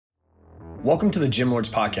Welcome to the Gym Lords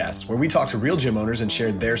Podcast, where we talk to real gym owners and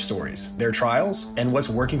share their stories, their trials, and what's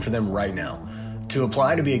working for them right now. To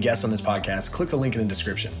apply to be a guest on this podcast, click the link in the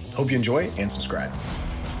description. Hope you enjoy and subscribe.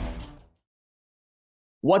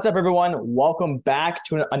 What's up, everyone? Welcome back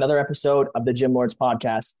to another episode of the Gym Lords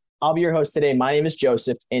Podcast. I'll be your host today. My name is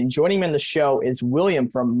Joseph, and joining me on the show is William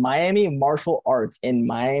from Miami Martial Arts in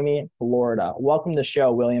Miami, Florida. Welcome to the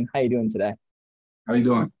show, William. How are you doing today? How you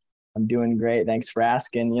doing? I'm doing great. Thanks for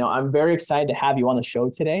asking. I'm very excited to have you on the show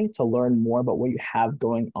today to learn more about what you have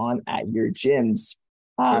going on at your gyms.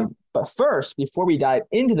 But first, before we dive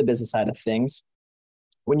into the business side of things,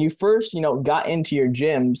 when you first, got into your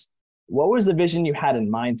gyms, what was the vision you had in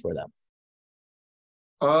mind for them?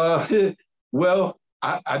 Well,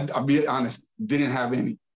 I'll be honest, didn't have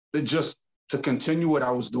any. Just to continue what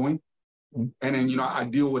I was doing. And then, I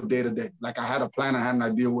deal with day to day. Like I had a plan, I had an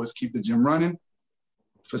idea was keep the gym running,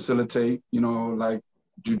 facilitate, like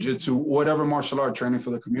jiu-jitsu, whatever martial art training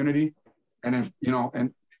for the community. And then,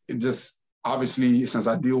 and it just, obviously, since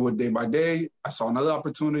I deal with day by day, I saw another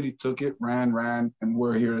opportunity, took it, ran, and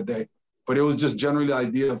we're here today. But it was just generally the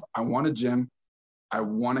idea of I want a gym. I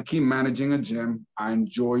want to keep managing a gym. I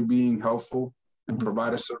enjoy being helpful and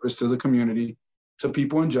provide a service to the community, to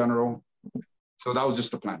people in general. So that was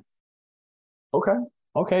just the plan. Okay.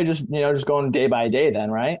 Just going day by day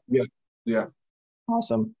then, right? Yeah.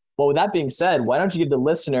 Awesome. Well, with that being said, why don't you give the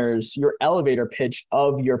listeners your elevator pitch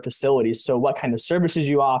of your facilities? So what kind of services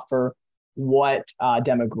you offer, what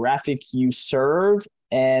demographic you serve,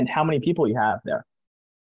 and how many people you have there?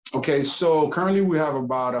 Okay, so currently we have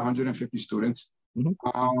about 150 students.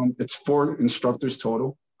 It's 4 instructors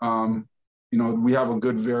total. We have a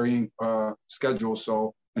good varying schedule,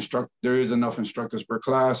 so there is enough instructors per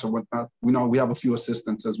class or whatnot. We have a few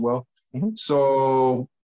assistants as well. So,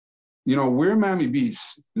 we're in Miami Beach,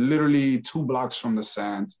 literally 2 blocks from the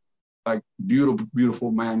sand, like beautiful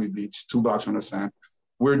Miami Beach, 2 blocks from the sand.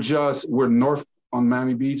 We're north on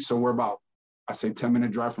Miami Beach, so we're about, I say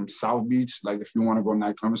 10-minute drive from South Beach, like if you want to go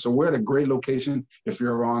night clubbing. So we're at a great location if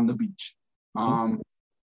you're on the beach.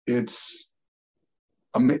 There's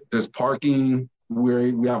parking.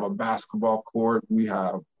 We have a basketball court. We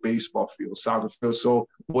have baseball field, soccer field. So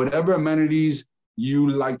whatever amenities you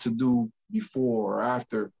like to do before or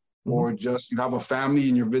after, or just you have a family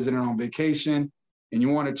and you're visiting on vacation and you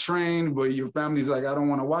want to train, but your family's like, I don't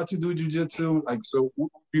want to watch you do jiu-jitsu. Like, so we're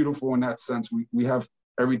beautiful in that sense. We have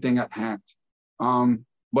everything at hand.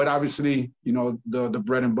 But obviously, the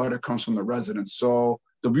bread and butter comes from the residents. So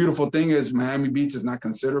the beautiful thing is Miami Beach is not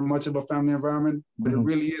considered much of a family environment, but it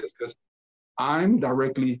really is because I'm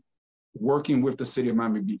directly working with the city of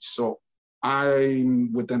Miami Beach. So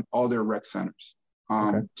I'm within all their rec centers.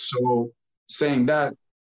 So saying that,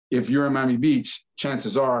 if you're in Miami Beach,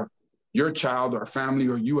 chances are your child or family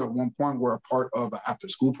or you at one point were a part of an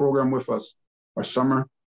after-school program with us, or summer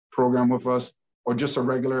program with us, or just a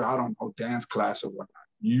regular, dance class or whatnot.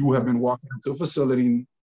 You have been walking into a facility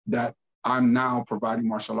that I'm now providing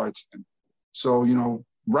martial arts in. So,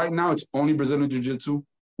 right now it's only Brazilian Jiu-Jitsu.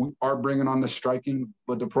 We are bringing on the striking,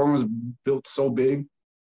 but the program is built so big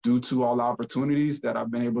due to all the opportunities that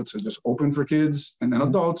I've been able to just open for kids and then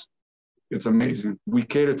adults. It's amazing. We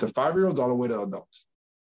cater to 5-year-olds all the way to adults.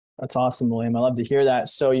 That's awesome, William. I love to hear that.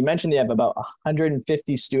 So you mentioned you have about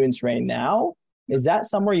 150 students right now. Is that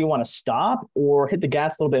somewhere you want to stop or hit the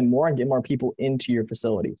gas a little bit more and get more people into your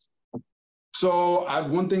facilities? So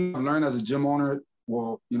one thing I've learned as a gym owner,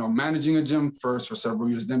 managing a gym first for several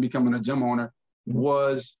years, then becoming a gym owner,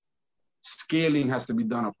 was scaling has to be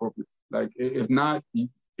done appropriately. Like if not,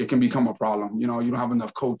 it can become a problem. You don't have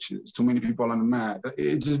enough coaches, too many people on the mat.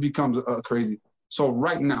 It just becomes crazy. So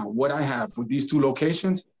right now, what I have with these 2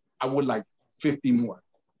 locations, I would like 50 more.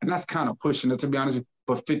 And that's kind of pushing it, to be honest with you,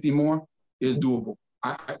 but 50 more is doable.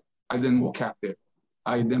 I then will cap there.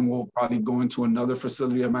 I then will probably go into another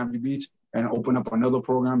facility at Miami Beach and open up another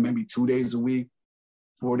program, maybe 2 days a week,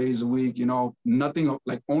 4 days a week, nothing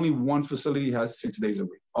like only one facility has 6 days a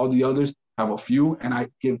week. All the others have a few, and I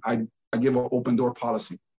give an open door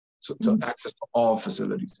policy to access to all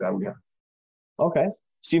facilities that we have. Okay.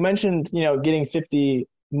 So you mentioned, getting 50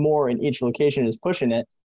 more in each location is pushing it.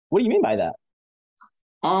 What do you mean by that?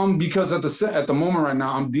 Because at the moment right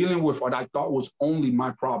now, I'm dealing with what I thought was only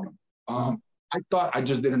my problem. I thought I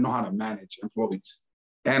just didn't know how to manage employees.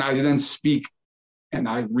 And I then speak and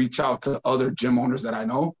I reach out to other gym owners that I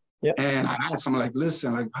know. And I ask them, like,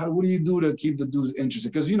 listen, like, what do you do to keep the dudes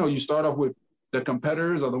interested? Because, you start off with the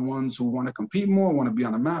competitors are the ones who want to compete more, want to be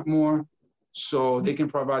on the mat more. So they can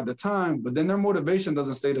provide the time, but then their motivation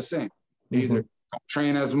doesn't stay the same. They either don't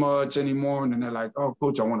train as much anymore. And then they're like, oh,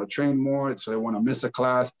 coach, I want to train more. So they want to miss a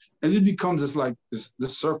class. And it becomes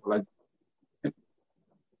this circle. Like,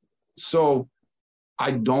 so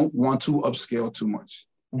I don't want to upscale too much.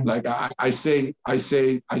 Mm-hmm. Like I say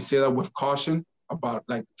that with caution. About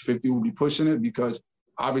like 50 will be pushing it, because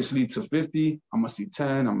obviously to 50, I'm gonna see 10,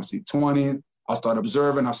 I'm gonna see 20. I'll start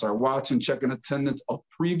observing, I'll start watching, checking attendance of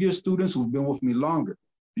previous students who've been with me longer.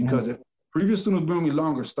 Because if previous students who've been with me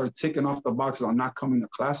longer start ticking off the boxes on not coming to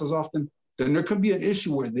classes often, then there could be an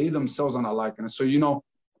issue where they themselves are not liking it. So,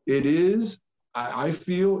 it is, I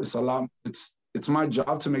feel it's my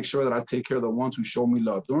job to make sure that I take care of the ones who show me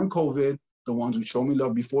love. During COVID, the ones who showed me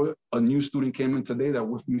love before a new student came in today that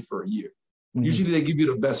were with me for a year. Mm-hmm. Usually they give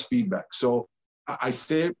you the best feedback. So I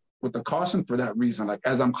say it with the caution for that reason. Like,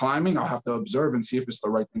 as I'm climbing, I'll have to observe and see if it's the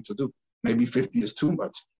right thing to do. Maybe 50 is too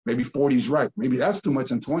much. Maybe 40 is right. Maybe that's too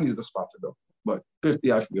much and 20 is the spot to go. But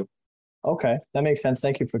 50, I feel. Okay, that makes sense.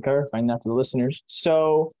 Thank you for clarifying that for the listeners.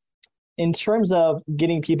 So in terms of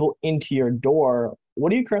getting people into your door,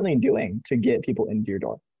 what are you currently doing to get people into your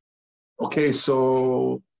door? Okay,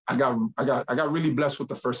 so I got really blessed with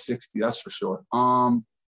the first 60, that's for sure.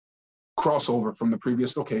 Crossover from the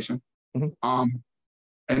previous location. Mm-hmm.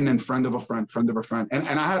 And then friend of a friend.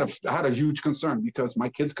 And I had a huge concern, because my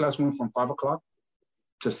kids' class went from 5 o'clock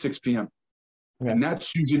to 6 p.m. Okay. And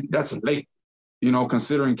that's late,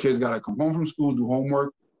 considering kids got to come home from school, do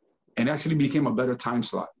homework, and actually became a better time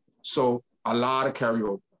slot. So a lot of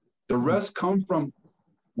carryover. The rest come from,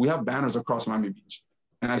 we have banners across Miami Beach,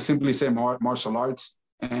 and I simply say martial arts.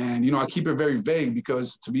 And, I keep it very vague,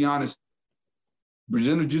 because, to be honest,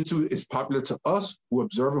 Brazilian Jiu-Jitsu is popular to us who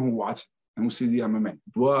observe and who watch and who see the MMA.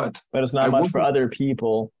 But it's not much for other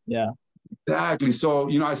people. Yeah. Exactly. So,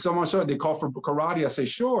 I saw my show, they call for karate. I say,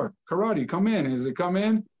 sure, karate, come in. As they come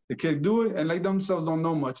in, the kid do it, and like themselves don't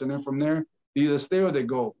know much. And then from there, they either stay or they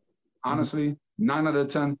go. Honestly, 9 out of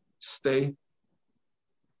 10, stay.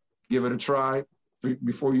 Give it a try.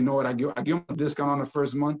 Before you know it, I give them a discount on the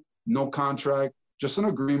first month. No contract. Just an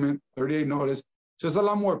agreement, 38 notice. So it's a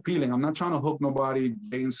lot more appealing. I'm not trying to hook nobody,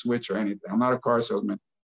 bait and switch or anything. I'm not a car salesman.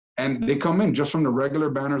 And they come in just from the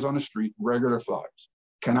regular banners on the street, regular flyers.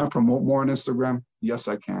 Can I promote more on Instagram? Yes,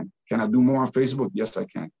 I can. Can I do more on Facebook? Yes, I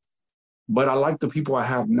can. But I like the people I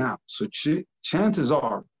have now. So chances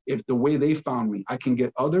are, if the way they found me, I can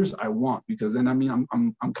get others, I want. Because then, I'm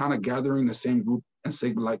kind of gathering the same group and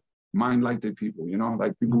say, like, mind-like people,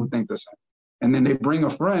 like people who think the same. And then they bring a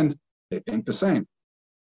friend, they think the same.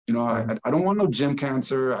 I don't want no gym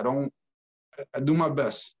cancer. I do my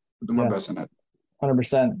best. I do my best in that.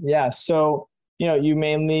 100%. Yeah. So, you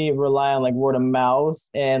mainly rely on like word of mouth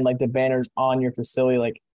and like the banners on your facility,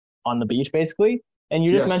 like on the beach, basically. And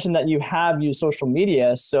you just mentioned that you have used social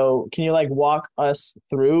media. So can you like walk us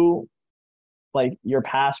through like your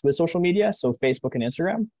past with social media? So Facebook and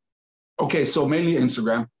Instagram? Okay. So mainly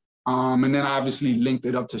Instagram. And then I obviously linked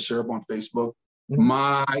it up to share up on Facebook.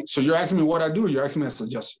 Mm-hmm. So you're asking me what I do, or you're asking me a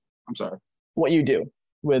suggestion? I'm sorry. What you do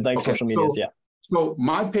with like social media, yeah. So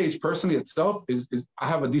my page personally itself is I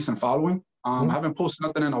have a decent following. I haven't posted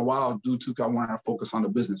nothing in a while due to I want to focus on the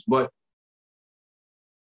business. But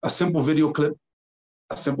a simple video clip,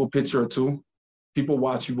 a simple picture or two, people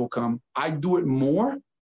watch, people come. I do it more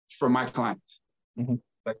for my clients. Mm-hmm.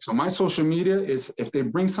 So my social media is, if they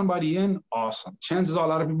bring somebody in, awesome. Chances are a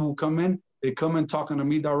lot of people who come in, they come in talking to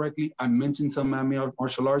me directly. I mentioned some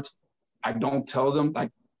martial arts. I don't tell them,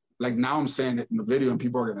 like now I'm saying it in the video and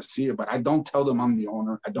people are going to see it, but I don't tell them I'm the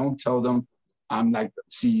owner. I don't tell them I'm like the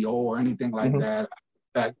CEO or anything like that.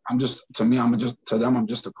 I'm just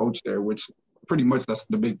a coach there, which pretty much that's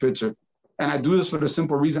the big picture. And I do this for the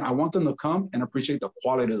simple reason I want them to come and appreciate the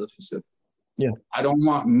quality of the facility. Yeah. I don't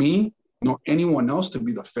want me nor anyone else to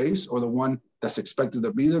be the face or the one that's expected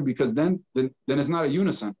to be there, because then it's not a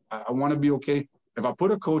unison. I want to be okay. If I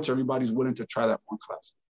put a coach, everybody's willing to try that one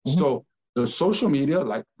class. Mm-hmm. So the social media,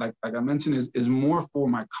 like I mentioned, is more for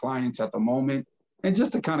my clients at the moment, and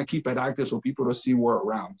just to kind of keep it active so people to see we're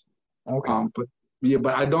around. Okay.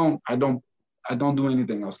 But I don't do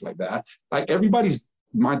anything else like that. Like everybody's,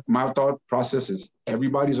 my thought process is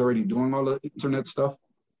everybody's already doing all the internet stuff.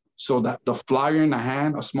 So that the flyer in the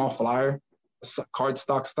hand, a small flyer, card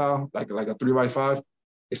stock style, like a 3x5,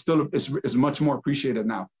 it's much more appreciated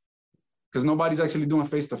now, because nobody's actually doing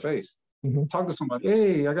face-to-face. Mm-hmm. Talk to somebody.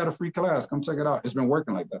 Hey, I got a free class. Come check it out. It's been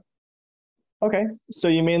working like that. Okay. So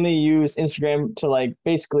you mainly use Instagram to like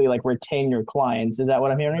basically like retain your clients. Is that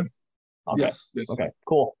what I'm hearing? Okay. Yes. Okay,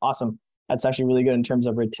 cool. Awesome. That's actually really good in terms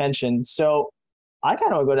of retention. So I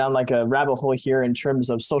kind of go down like a rabbit hole here in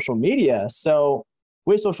terms of social media. So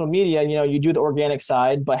with social media, you do the organic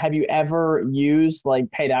side, but have you ever used like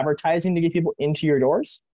paid advertising to get people into your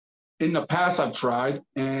doors? In the past, I've tried,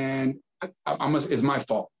 and it's my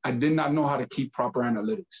fault. I did not know how to keep proper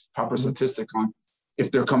analytics, proper statistics on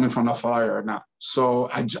if they're coming from a flyer or not. So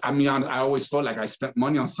I always felt like I spent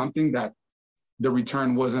money on something that the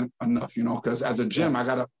return wasn't enough, because as a gym, I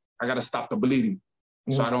gotta stop the bleeding.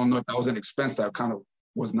 So I don't know if that was an expense that kind of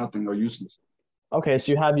was nothing or useless. Okay,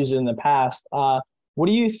 so you have used it in the past. What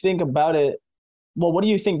do you think about it? Well, what do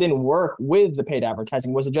you think didn't work with the paid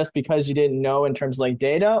advertising? Was it just because you didn't know in terms of like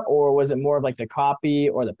data, or was it more of like the copy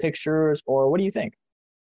or the pictures, or what do you think?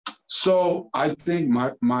 So I think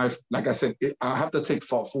my like I said, I have to take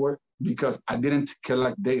fault for it because I didn't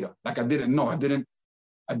collect data. Like I didn't know.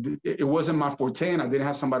 It wasn't my forte, and I didn't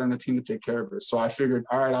have somebody on the team to take care of it. So I figured,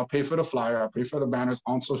 all right, I'll pay for the flyer, I'll pay for the banners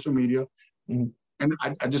on social media. And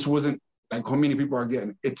I just wasn't like how many people are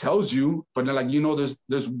getting it. It tells you, but then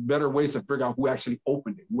there's better ways to figure out who actually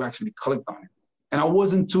opened it, who actually clicked on it. And I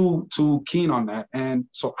wasn't too keen on that. And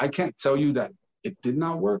so I can't tell you that it did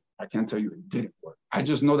not work. I can't tell you it didn't work. I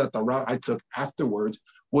just know that the route I took afterwards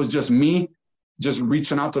was just me just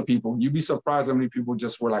reaching out to people. You'd be surprised how many people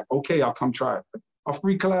just were like, okay, I'll come try it. A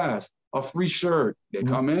free class, a free shirt. They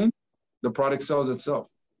come in, the product sells itself.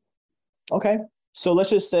 Okay. So let's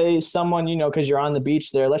just say someone, because you're on the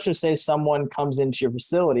beach there, let's just say someone comes into your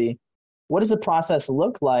facility. What does the process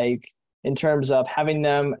look like in terms of having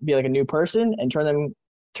them be like a new person and turning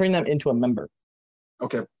them into a member?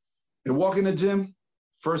 Okay. You walk in the gym,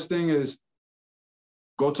 first thing is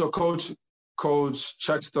go to a coach. Coach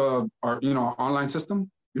checks our online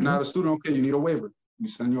system. You're not a student, okay, you need a waiver. You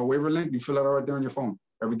send you a waiver link, you fill it out right there on your phone.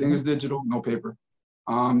 Everything is digital, no paper.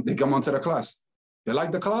 They come onto the class. They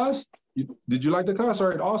like the class? Did you like the class? All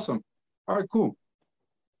right, awesome. All right, cool.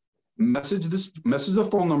 Message the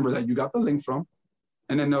phone number that you got the link from,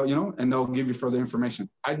 and then they'll give you further information.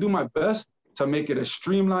 I do my best to make it as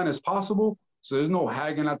streamlined as possible, so there's no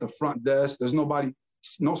haggling at the front desk. There's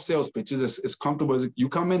no sales pitches. It's comfortable. You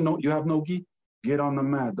come in, you have no gi, get on the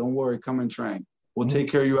mat. Don't worry, come and train. We'll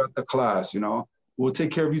take care of you at the class, We'll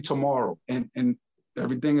take care of you tomorrow. And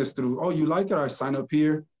everything is through, oh, you like it? I sign up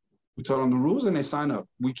here. We tell them the rules and they sign up.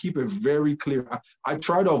 We keep it very clear. I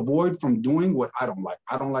try to avoid from doing what I don't like.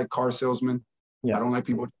 I don't like car salesmen. Yeah. I don't like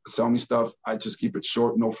people to sell me stuff. I just keep it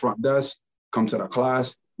short, no front desk. Come to the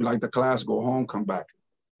class. You like the class, go home, come back.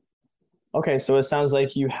 Okay, so it sounds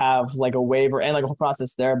like you have like a waiver and like a whole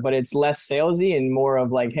process there, but it's less salesy and more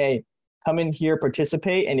of like, hey, come in here,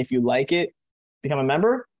 participate, and if you like it, become a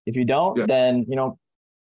member. If you don't, then,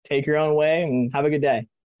 take your own way and have a good day.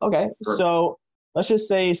 Okay, sure. So let's just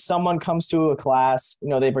say someone comes to a class,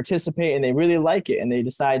 they participate and they really like it and they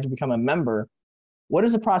decide to become a member. What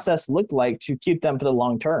does the process look like to keep them for the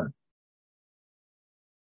long term?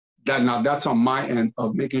 That's on my end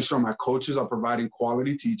of making sure my coaches are providing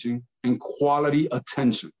quality teaching and quality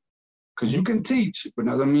attention. Because you can teach, but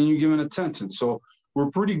doesn't mean you're giving attention. So we're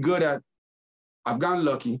pretty good at, I've gotten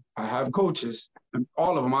lucky. I have coaches, and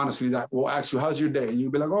all of them, honestly, that will ask you, how's your day? And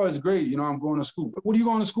you'll be like, oh, it's great. I'm going to school. What are you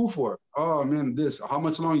going to school for? Oh, man, this. How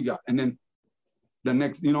much longer you got? And then the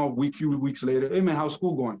next, few weeks later, hey, man, how's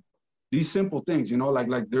school going? These simple things,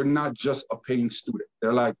 like they're not just a paying student.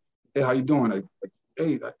 They're like, hey, how you doing? Like,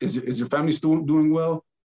 hey, is your family still doing well?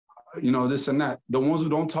 This and that. The ones who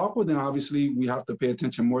don't talk with them, obviously, we have to pay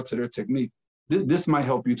attention more to their technique. This might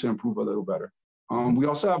help you to improve a little better. We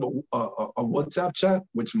also have a WhatsApp chat,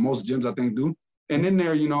 which most gyms, I think, do. And in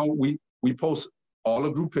there, we post all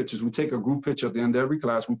the group pictures. We take a group picture at the end of every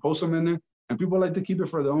class. We post them in there, and people like to keep it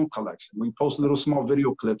for their own collection. We post little small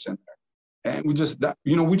video clips in there. And we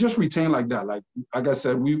just retain like that. Like I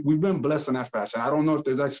said, we've been blessed in that fashion. I don't know if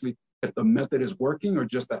the method is working or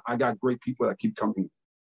just that I got great people that keep coming.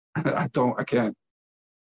 I can't.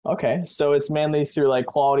 Okay. So it's mainly through like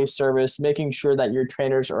quality service, making sure that your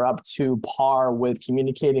trainers are up to par with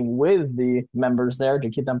communicating with the members there to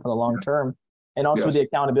keep them for the long term. And also the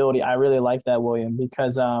accountability. I really like that, William,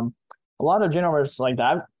 because a lot of gym owners like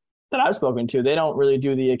that I've spoken to, they don't really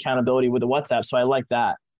do the accountability with the WhatsApp. So I like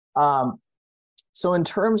that. So in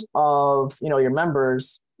terms of, your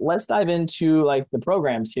members, let's dive into like the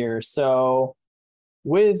programs here. So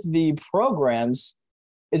with the programs,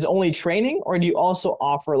 is it only training or do you also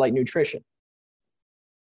offer like nutrition?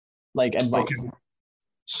 Like advice? Okay.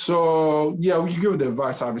 So yeah, we give the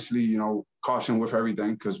advice, obviously, caution with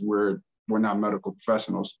everything because we're not medical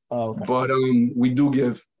professionals. Oh, okay. But we do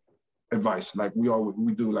give advice. Like we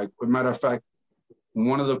do. Like, as a matter of fact,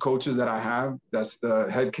 one of the coaches that I have, that's the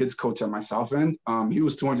head kids coach at my South End, he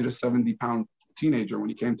was 270-pound teenager when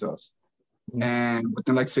he came to us. And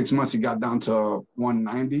within like 6 months, he got down to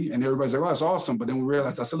 190. And everybody's like, oh, that's awesome. But then we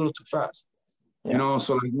realized that's a little too fast. You know,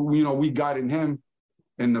 so like, we guided him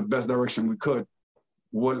in the best direction we could.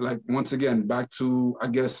 Once again, back to, I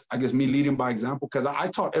guess me leading by example, because I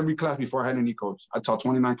taught every class before I had any coach. I taught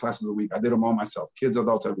 29 classes a week. I did them all myself, kids,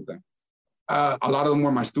 adults, everything. A lot of them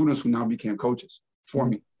were my students who now became coaches for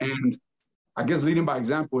me. And I guess leading by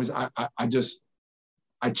example is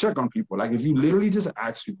I check on people. Like if you literally just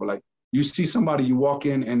ask people, like you see somebody, you walk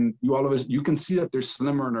in and you can see that they're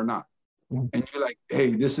slimmer or not. And you're like,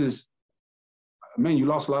 hey, man, you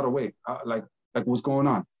lost a lot of weight. Like what's going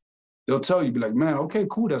on? They'll tell you, be like, man, okay,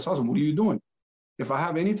 cool, that's awesome. What are you doing? If I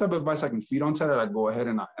have any type of advice I can feed onto that, I go ahead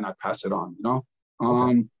and I pass it on, you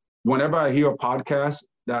know? Whenever I hear a podcast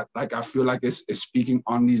that like I feel like it's speaking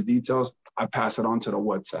on these details, I pass it on to the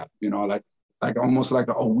WhatsApp, you know, like almost like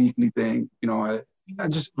a weekly thing, you know.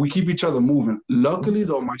 We keep each other moving. Luckily,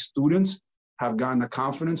 though, my students have gotten the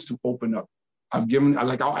confidence to open up.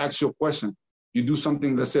 I'll ask you a question. You do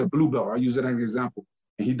something, let's say a blue belt, I use it as an example.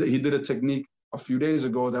 And he did a technique a few days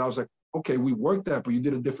ago that I was like, okay, we worked that, but you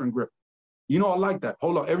did a different grip. You know, I like that.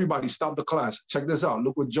 Hold on, everybody, stop the class. Check this out.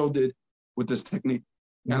 Look what Joe did with this technique.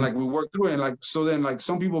 And like we worked through it. And like, so then like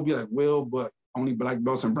some people be like, well, but only black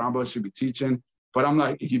belts and brown belts should be teaching. But I'm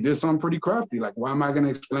like, he did something pretty crafty. Like, why am I going to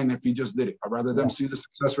explain if he just did it? I'd rather them see the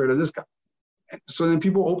success rate of this guy. And so then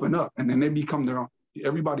people open up and then they become their own.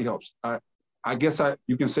 Everybody helps. I guess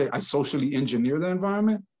you can say I socially engineer the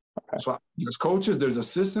environment. Okay. So there's coaches, there's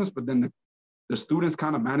assistants, but then the students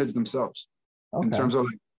kind of manage themselves in terms of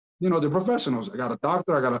like, you know, they're professionals. I got a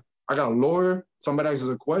doctor, I got a lawyer. Somebody asks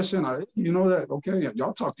a question. You know that, okay,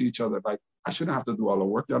 y'all talk to each other. Like I shouldn't have to do all the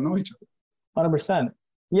work. Y'all know each other. 100%.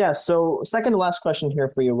 Yeah. So second to last question here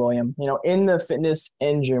for you, William. You know, in the fitness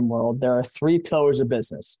and gym world, there are 3 pillars of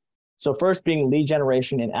business. So first being lead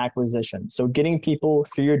generation and acquisition. So getting people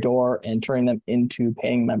through your door and turning them into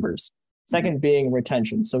paying members. Second being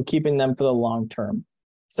retention. So keeping them for the long term.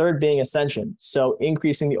 Third being ascension. So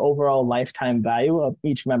increasing the overall lifetime value of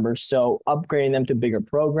each member. So upgrading them to bigger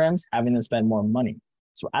programs, having them spend more money.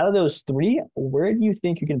 So out of those 3, where do you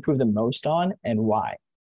think you can improve the most on and why?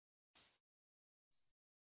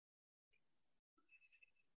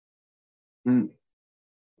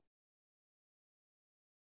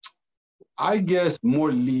 I guess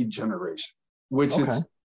more lead generation, which is this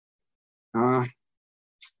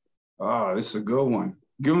is a good one.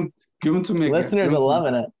 Give them to me again. Listeners are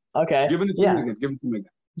loving it. Okay. Give it to me again. Give it to me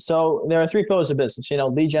again. So there are 3 pillars of business, you know,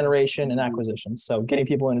 lead generation and acquisition. So getting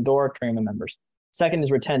people in the door, training the members. Second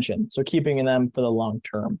is retention. So keeping them for the long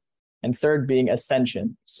term. And third being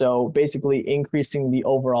ascension. So basically increasing the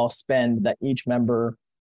overall spend that each member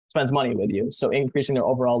spends money with you. So increasing their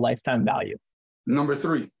overall lifetime value. Number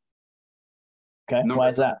 3. Okay. Why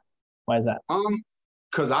is that?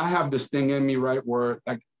 Because I have this thing in me, right, where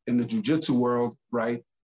like in the jiu-jitsu world, right,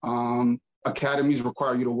 academies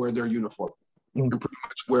require you to wear their uniform and pretty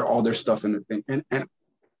much wear all their stuff in the thing.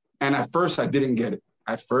 And at first I didn't get it.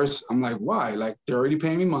 At first I'm like, why? Like they're already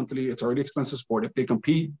paying me monthly. It's already expensive sport. If they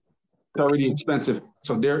compete, it's already expensive.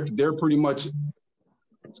 So they're pretty much,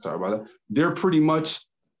 sorry about that. They're pretty much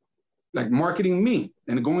like marketing me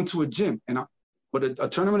and going to a gym. But a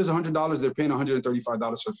tournament is $100. They're paying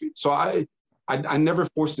 $135 for a fee. So I never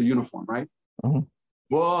forced the uniform, right?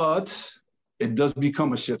 But it does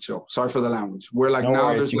become a shit show. Sorry for the language. Where like no now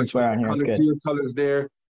worries. There's like colors there.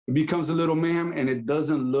 It becomes a little mayhem and it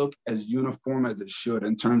doesn't look as uniform as it should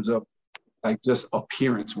in terms of like just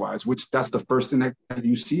appearance wise, which that's the first thing that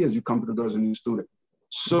you see as you come to the doors as a new student.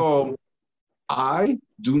 So I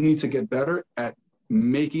do need to get better at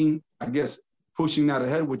making, I guess, pushing that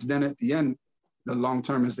ahead, which then at the end, the long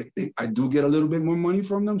term is I do get a little bit more money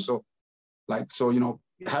from them. So you know,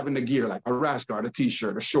 having the gear, like a rash guard, a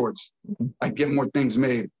t-shirt, a shorts, like get more things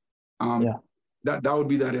made. That would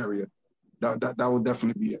be that area. That would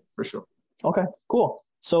definitely be it for sure. Okay, cool.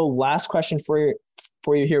 So last question for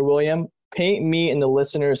you here, William. Paint me and the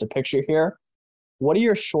listeners a picture here. What are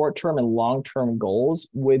your short-term and long-term goals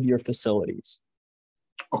with your facilities?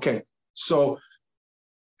 Okay, so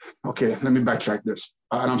let me backtrack this.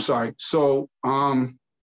 And I'm sorry. So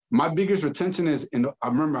my biggest retention is I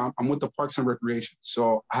remember I'm with the Parks and Recreation.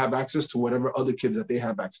 So I have access to whatever other kids that they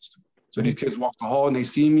have access to. So these kids walk the hall and they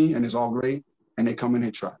see me and it's all great and they come and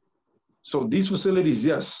they try. So these facilities,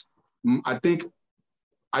 yes, I think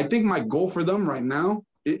my goal for them right now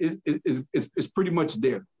is pretty much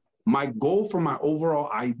there. My goal for my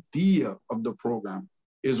overall idea of the program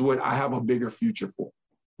is what I have a bigger future for.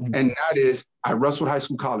 And that is, I wrestled high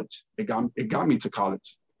school, college. It got me to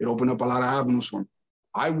college. It opened up a lot of avenues for me.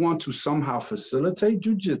 I want to somehow facilitate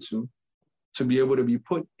jiu-jitsu to be able to be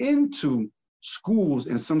put into schools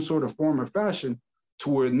in some sort of form or fashion to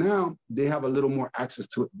where now they have a little more access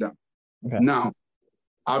to them. Okay. Now,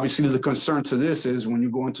 obviously, the concern to this is when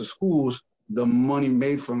you go into schools, the money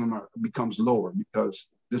made from them becomes lower because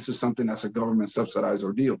this is something that's a government subsidized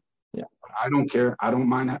ordeal. Yeah. I don't care. I don't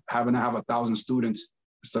mind having to have 1,000 students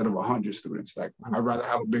instead of 100 students. Like, I'd rather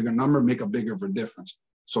have a bigger number, make a bigger difference.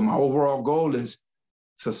 So my overall goal is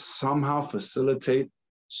to somehow facilitate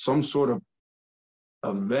some sort of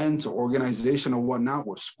event or organization or whatnot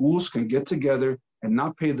where schools can get together and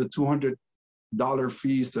not pay the $200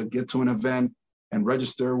 fees to get to an event and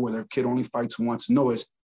register where their kid only fights once. No,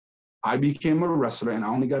 I became a wrestler and I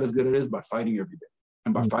only got as good at it by fighting every day.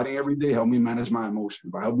 And by fighting every day, helped me manage my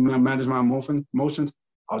emotions. By helping me manage my emotions,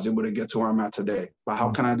 I was able to get to where I'm at today. But how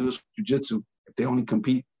can I do this with jiu-jitsu if they only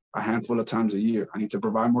compete a handful of times a year? I need to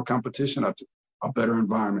provide more competition, a better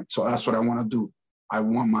environment. So that's what I want to do. I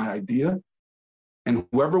want my idea. And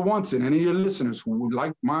whoever wants it, any of your listeners who would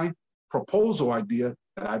like my proposal idea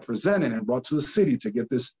that I presented and brought to the city to get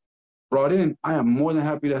this brought in, I am more than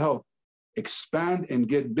happy to help expand and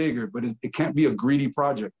get bigger. But it can't be a greedy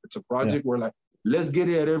project. It's a project where, like, let's get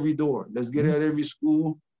it at every door. Let's get it at every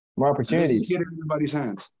school. More opportunities. Let's get it in everybody's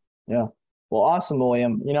hands. Yeah. Well, awesome,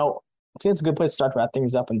 William. You know, I think it's a good place to start to wrap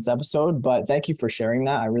things up in this episode, but thank you for sharing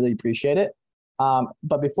that. I really appreciate it.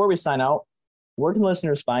 But before we sign out, where can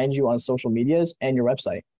listeners find you on social medias and your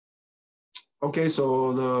website? Okay,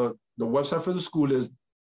 so the website for the school is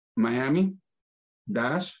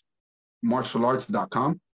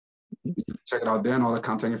miami-martialarts.com. Check it out there, and all the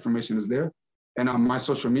contact information is there. And my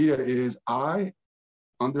social media is I_am_Abreu,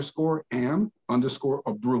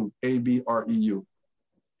 Abreu.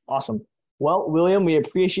 Awesome. Well, William, we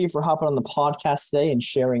appreciate you for hopping on the podcast today and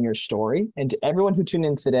sharing your story. And to everyone who tuned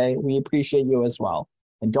in today, we appreciate you as well.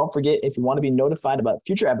 And don't forget, if you want to be notified about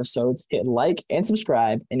future episodes, hit like and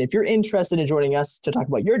subscribe. And if you're interested in joining us to talk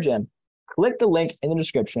about your gym, click the link in the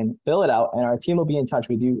description, fill it out, and our team will be in touch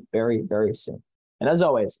with you very, very soon. And as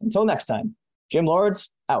always, until next time, Gym Lords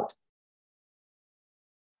out.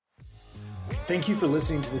 Thank you for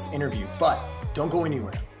listening to this interview, but don't go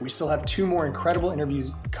anywhere. We still have 2 more incredible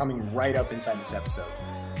interviews coming right up inside this episode.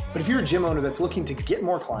 But if you're a gym owner that's looking to get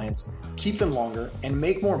more clients, keep them longer, and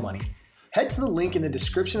make more money, head to the link in the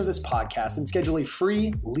description of this podcast and schedule a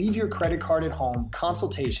free leave your credit card at home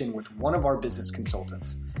consultation with one of our business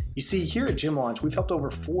consultants. You see, here at Gym Launch, we've helped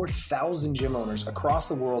over 4,000 gym owners across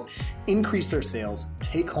the world increase their sales,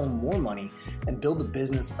 take home more money, and build the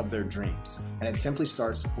business of their dreams. And it simply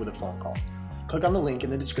starts with a phone call. Click on the link in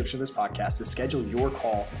the description of this podcast to schedule your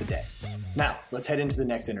call today. Now, let's head into the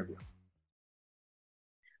next interview.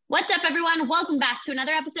 What's up, everyone? Welcome back to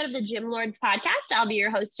another episode of the Gym Lords podcast. I'll be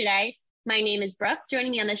your host today. My name is Brooke.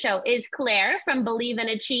 Joining me on the show is Claire from Believe and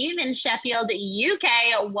Achieve in Sheffield,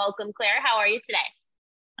 UK. Welcome, Claire. How are you today?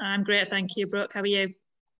 I'm great. Thank you, Brooke. How are you?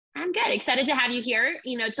 I'm good. Excited to have you here,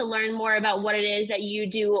 to learn more about what it is that you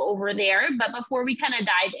do over there. But before we kind of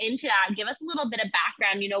dive into that, give us a little bit of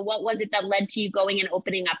background. What was it that led to you going and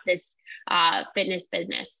opening up this fitness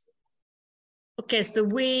business? Okay, so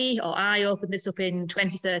I opened this up in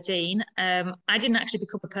 2013. I didn't actually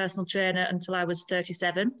become a personal trainer until I was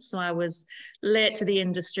 37. So I was late to the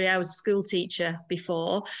industry. I was a school teacher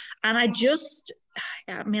before. And I guess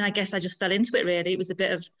I just fell into it, really. It was a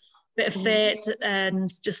bit of fate and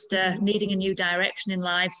just needing a new direction in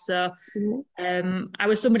life. So I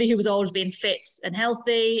was somebody who was always being fit and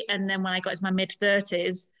healthy. And then when I got into my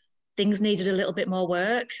mid-30s, things needed a little bit more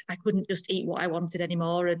work. I couldn't just eat what I wanted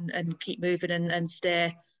anymore and keep moving and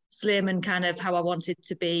stay slim and kind of how I wanted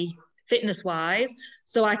to be fitness-wise.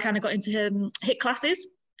 So I kind of got into HIIT classes.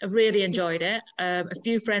 I really enjoyed it. A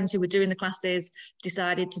few friends who were doing the classes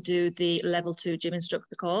decided to do the level 2 gym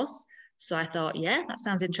instructor course. So I thought, yeah, that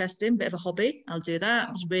sounds interesting. Bit of a hobby. I'll do that.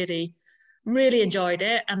 I was really, really enjoyed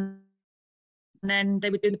it. And then they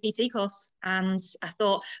were doing the PT course. And I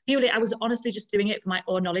thought, purely, I was honestly just doing it for my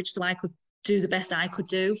own knowledge so I could do the best I could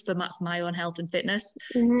do for my own health and fitness.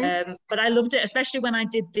 But I loved it, especially when I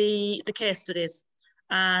did the case studies.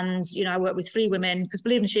 And, I worked with 3 women, because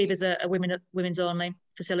Believe and Achieve is a women's only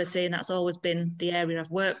facility, and that's always been the area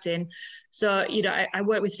I've worked in. So, I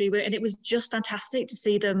worked with 3 women, and it was just fantastic to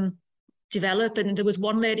see them develop. And there was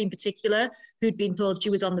one lady in particular who'd been told she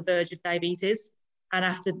was on the verge of diabetes. And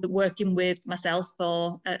after working with myself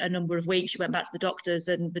for a number of weeks, she went back to the doctors,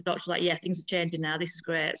 and the doctor was like, yeah, things are changing now. This is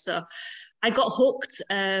great. So I got hooked.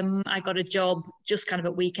 I got a job just kind of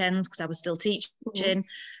at weekends because I was still teaching.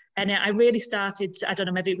 And I really started, I don't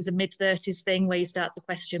know, maybe it was a mid-30s thing where you start to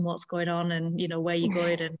question what's going on and, where you're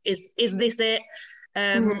going and is this it?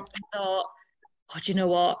 I thought, do you know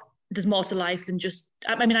what? there's more to life than just,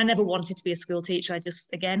 I mean, I never wanted to be a school teacher. I just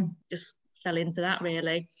fell into that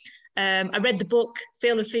really. I read the book,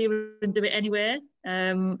 Feel the Fear and Do It Anyway.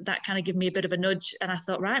 That kind of gave me a bit of a nudge. And I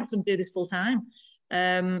thought, right, I'm going to do this full time.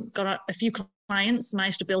 Got a few clients,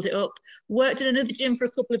 managed to build it up, worked in another gym for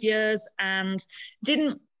a couple of years and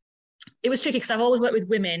it was tricky because I've always worked with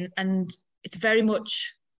women and it's very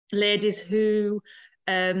much ladies who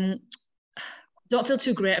don't feel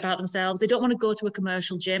too great about themselves. They don't want to go to a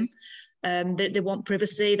commercial gym. They want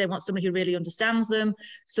privacy. They want somebody who really understands them.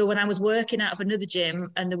 So when I was working out of another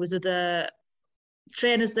gym and there was other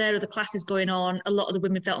trainers there, other classes going on, a lot of the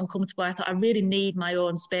women felt uncomfortable. I thought I really need my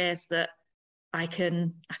own space that I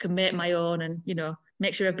can make my own and, you know,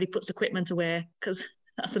 make sure everybody puts equipment away because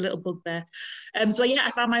that's a little bugbear. So yeah,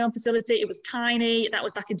 I found my own facility. It was tiny. That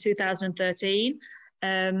was back in 2013.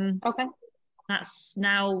 Okay. That's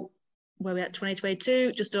now where we're at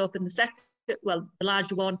 2022, just opened the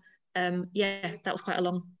larger one. Yeah, that was quite a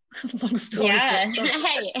long story. Yeah.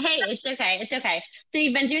 Hey, it's okay. So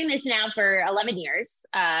you've been doing this now for 11 years,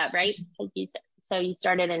 right? So you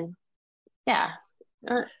started in,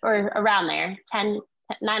 or around there,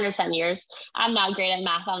 9 or 10 years. I'm not great at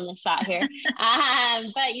math on the spot here.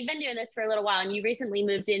 But you've been doing this for a little while and you recently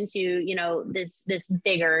moved into, you know, this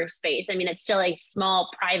bigger space. I mean, it's still a small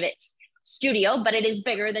private studio, but it is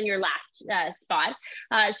bigger than your last spot.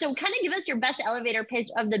 So kind of give us your best elevator pitch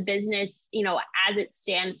of the business, you know, as it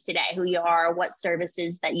stands today, who you are, what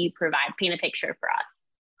services that you provide, paint a picture for us.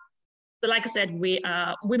 But like I said, we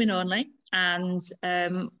are women only, and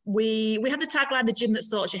we have the tagline, "The gym that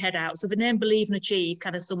sorts your head out." So the name "Believe and Achieve"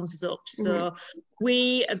 kind of sums us up. So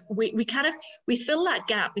we fill that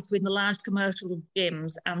gap between the large commercial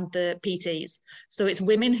gyms and the PTs. So it's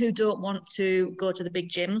women who don't want to go to the big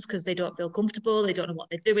gyms because they don't feel comfortable, they don't know what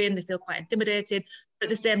they're doing, they feel quite intimidated, but at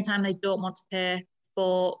the same time they don't want to pay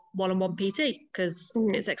for one-on-one PT because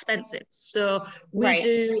it's expensive. So we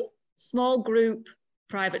do small group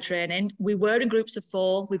private training. We were in groups of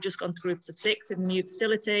 4. We've just gone to groups of 6 in the new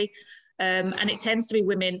facility. And it tends to be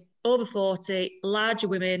women over 40, larger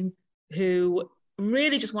women who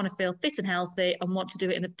really just want to feel fit and healthy and want to do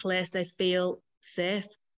it in a place they feel safe.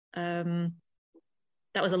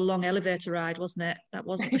 That was a long elevator ride, wasn't it? That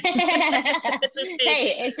wasn't. Hey, it's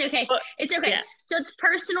okay. It's okay. Yeah. So it's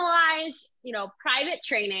personalized, you know, private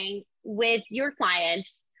training with your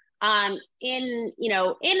clients in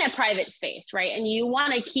a private space, right? And you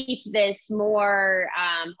want to keep this more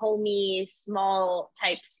homey, small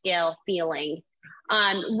type scale feeling.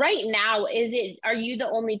 Right now, are you the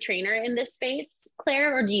only trainer in this space,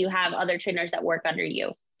 Claire, or do you have other trainers that work under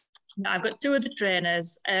you? No, I've got 2 other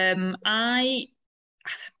trainers. I've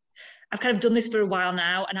kind of done this for a while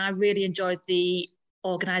now, and I really enjoyed the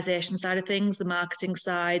organisation side of things, the marketing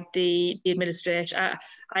side, the administration.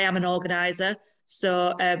 I am an organiser,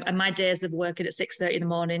 so and my days of working at 6:30 in the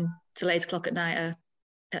morning till 8 o'clock at night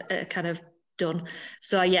are kind of done.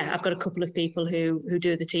 So yeah, I've got a couple of people who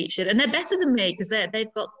do the teaching, and they're better than me because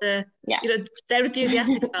they've got they're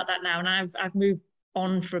enthusiastic about that now, and I've moved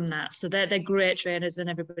on from that. So they're great trainers, and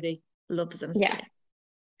everybody loves them. So.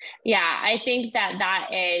 Yeah, I think that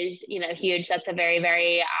is, you know, huge. That's a very,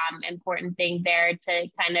 very important thing there to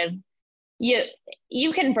kind of,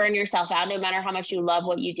 you can burn yourself out no matter how much you love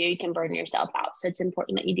what you do, you can burn yourself out. So it's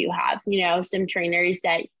important that you do have, you know, some trainers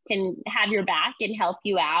that can have your back and help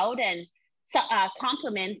you out and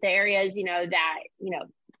complement the areas, you know, that, you know,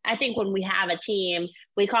 I think when we have a team,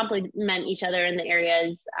 we complement each other in the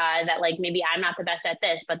areas that like, maybe I'm not the best at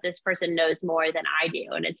this, but this person knows more than I do.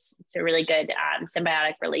 And it's a really good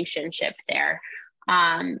symbiotic relationship there.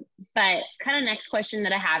 But kind of next question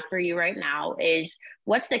that I have for you right now is,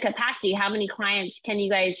 what's the capacity? How many clients can you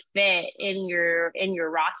guys fit in your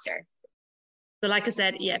roster? So like I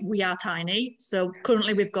said, yeah, we are tiny. So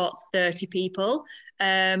currently we've got 30 people.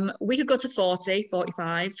 We could go to 40,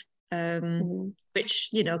 45. Which,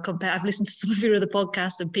 you know, I've listened to some of your other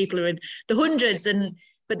podcasts and people are in the hundreds,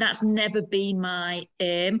 but that's never been my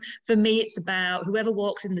aim. For me, it's about whoever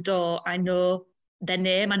walks in the door, I know their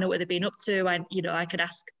name, I know what they've been up to, I could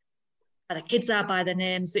ask how their kids are by their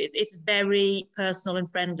names. So it's very personal and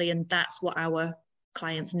friendly, and that's what our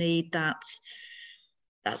clients need, that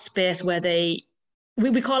space where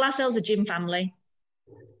we call ourselves a gym family,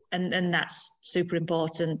 and that's super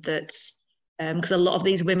important, that because a lot of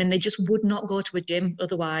these women, they just would not go to a gym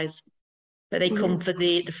otherwise, but they come for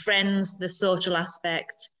the friends, the social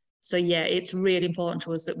aspect. So yeah, it's really important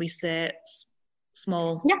to us that we say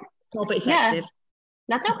small but effective. Yeah.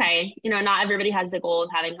 That's okay. You know, not everybody has the goal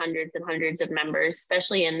of having hundreds and hundreds of members,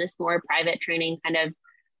 especially in this more private training kind of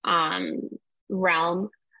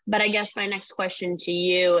realm. But I guess my next question to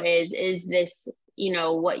you is this,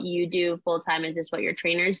 what you do full time? Is this what your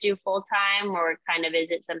trainers do full time, or kind of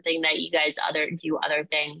is it something that you guys do other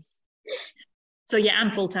things? So yeah,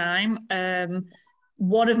 I'm full time.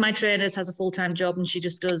 One of my trainers has a full time job, and she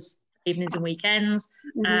just does evenings and weekends.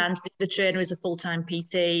 Mm-hmm. And the trainer is a full time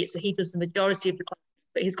PT, so he does the majority of the classes,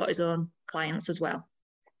 but he's got his own clients as well.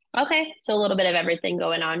 Okay, so a little bit of everything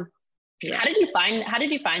going on. Yeah. How did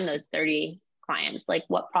you find those 30 clients? Like,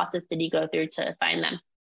 what process did you go through to find them?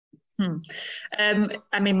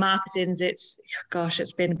 Marketing's it's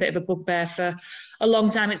been a bit of a bugbear for a long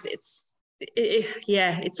time. It's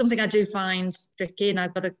something I do find tricky, and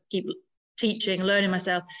I've got to keep teaching, learning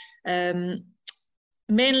myself.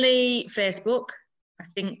 Mainly Facebook, I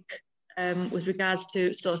think, with regards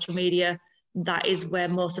to social media, that is where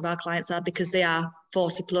most of our clients are, because they are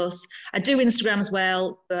 40 plus. I do Instagram as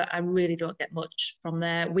well, but I really don't get much from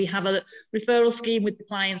there. We have a referral scheme with the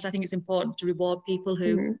clients. I think it's important to reward people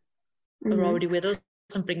who are already with us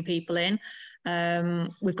and bring people in.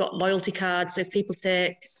 We've got loyalty cards. So if people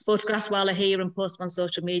take photographs while they're here and post them on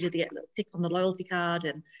social media, they get a little tick on the loyalty card,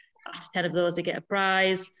 and after 10 of those, they get a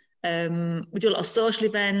prize. We do a lot of social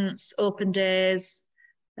events, open days.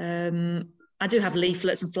 I do have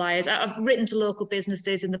leaflets and flyers. I've written to local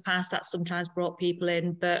businesses in the past. That's sometimes brought people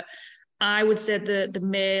in, but I would say I've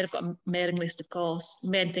got a mailing list, of course.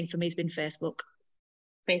 The main thing for me has been Facebook.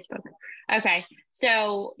 Okay.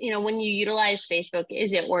 So, when you utilize Facebook,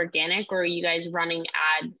 is it organic, or are you guys running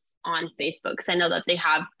ads on Facebook? Because I know that they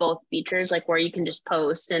have both features, like where you can just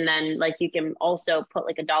post, and then like you can also put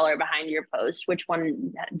like $1 behind your post. Which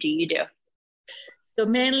one do you do? So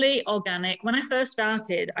mainly organic. When I first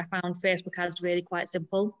started, I found Facebook ads really quite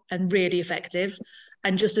simple and really effective.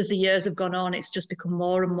 And just as the years have gone on, it's just become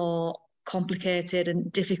more and more complicated and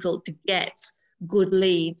difficult to get good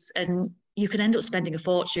leads. And you can end up spending a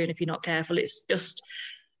fortune if you're not careful. It's just,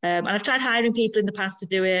 and I've tried hiring people in the past to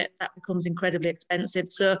do it. That becomes incredibly expensive.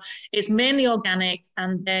 So it's mainly organic.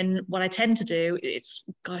 And then what I tend to do, it's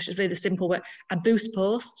really simple, but I boost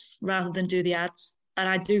posts rather than do the ads. And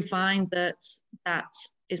I do find that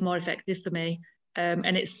is more effective for me.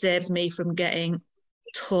 And it saves me from getting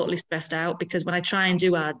totally stressed out, because when I try and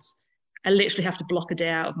do ads, I literally have to block a day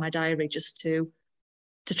out of my diary just to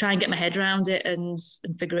try and get my head around it and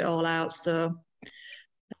figure it all out. So,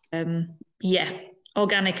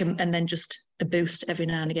 organic and then just a boost every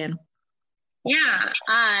now and again. Yeah.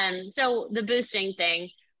 So the boosting thing,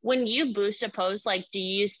 when you boost a post, like, do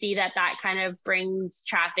you see that kind of brings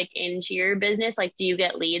traffic into your business? Like, do you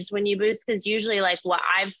get leads when you boost? Because usually, like, what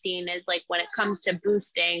I've seen is, like, when it comes to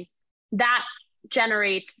boosting, that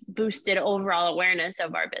generates boosted overall awareness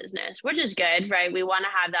of our business, which is good, right? We want to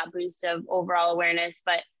have that boost of overall awareness,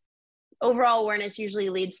 but overall awareness usually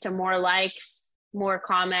leads to more likes, more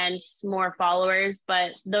comments, more followers,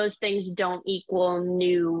 but those things don't equal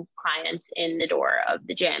new clients in the door of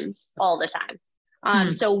the gym all the time.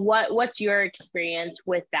 So what's your experience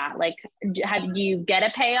with that? Like, do you get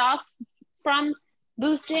a payoff from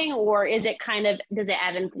boosting, or is it does it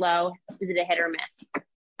ebb and flow? Is it a hit or miss?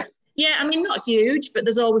 Yeah, I mean, not huge, but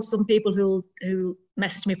there's always some people who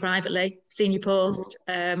message me privately, seen your post,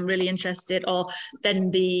 really interested, or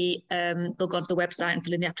then they'll go to the website and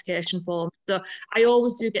fill in the application form. So I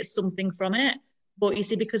always do get something from it. But you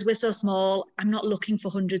see, because we're so small, I'm not looking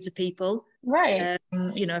for hundreds of people. Right.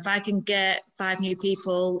 If I can get 5 new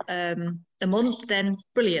people a month, then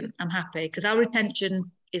brilliant. I'm happy, because our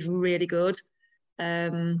retention is really good.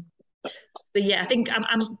 So yeah, I think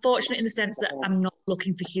I'm fortunate in the sense that I'm not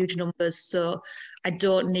looking for huge numbers. So I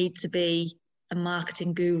don't need to be a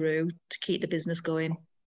marketing guru to keep the business going,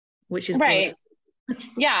 which is right. Good.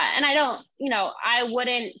 Yeah. And I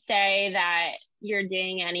wouldn't say that you're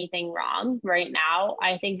doing anything wrong right now.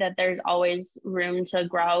 I think that there's always room to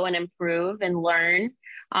grow and improve and learn,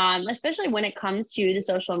 especially when it comes to the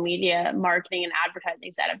social media marketing and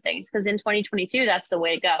advertising side of things. Because in 2022, that's the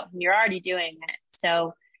way to go. You're already doing it.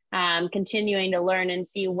 So continuing to learn and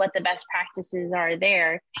see what the best practices are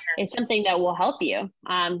there is something that will help you,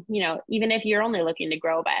 even if you're only looking to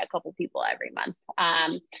grow by a couple people every month.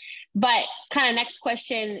 But kind of next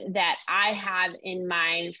question that I have in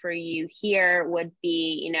mind for you here would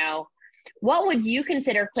be, what would you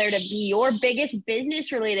consider, Claire, to be your biggest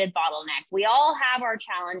business related bottleneck? We all have our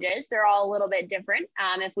challenges. They're all a little bit different.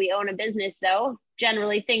 If we own a business, though,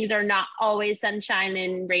 generally things are not always sunshine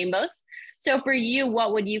and rainbows. So for you,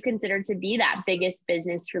 what would you consider to be that biggest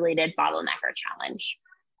business related bottleneck or challenge?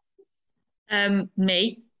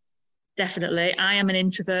 Me, definitely. I am an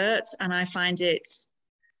introvert, and I find it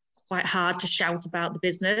quite hard to shout about the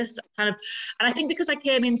business. And I think because I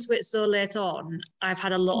came into it so late on, I've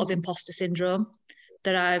had a lot of imposter syndrome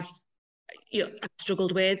that I've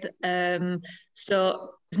struggled with.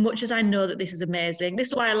 So as much as I know that this is amazing, this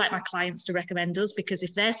is why I like my clients to recommend us, because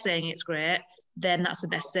if they're saying it's great, then that's the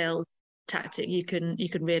best sales tactic you can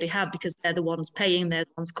really have, because they're the ones paying, they're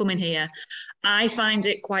the ones coming here. I find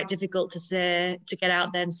it quite difficult to get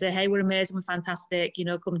out there and say, hey, we're amazing, we're fantastic,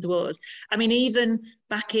 come to us. I mean, even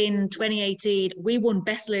back in 2018, we won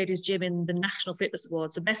Best Ladies Gym in the National Fitness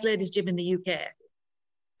Awards, so Best Ladies Gym in the UK.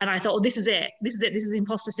 And I thought, this is it. This is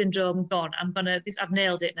imposter syndrome gone. I've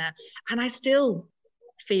nailed it now. And I still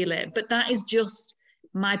feel it, but that is just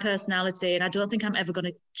my personality. And I don't think I'm ever going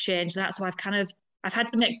to change that. So I've had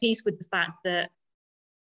to make peace with the fact that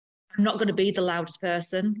I'm not going to be the loudest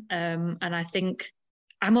person. And I think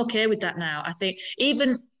I'm okay with that now. I think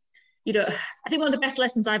even, I think one of the best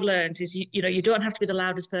lessons I've learned is, you don't have to be the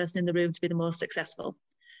loudest person in the room to be the most successful.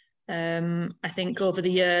 I think over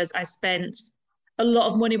the years, I spent a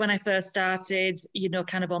lot of money when I first started,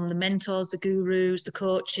 kind of on the mentors, the gurus, the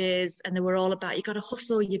coaches, and they were all about, you've got to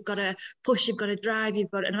hustle, you've got to push, you've got to drive,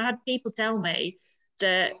 and I had people tell me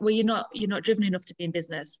that, well, you're not driven enough to be in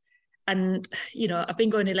business. And, I've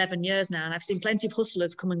been going 11 years now, and I've seen plenty of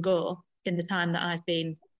hustlers come and go in the time that I've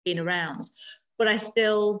been around. But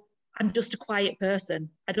I'm just a quiet person.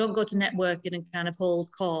 I don't go to networking and kind of hold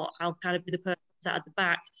court. I'll kind of be the person out at the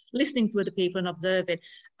back, listening to other people and observing.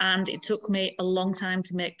 And it took me a long time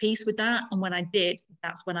to make peace with that. And when I did,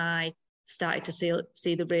 that's when I started to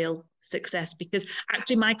see the real success, because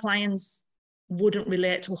actually my clients wouldn't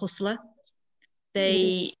relate to a hustler.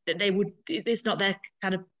 They would, it's not their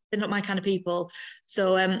kind of, they're not my kind of people.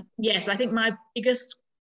 So so I think my biggest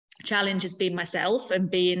challenge has been myself and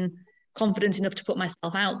being confident enough to put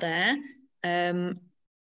myself out there. Am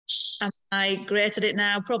I great at it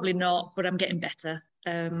now? Probably not, but I'm getting better.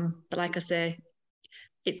 But like I say,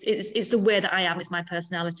 it's the way that I am. It's my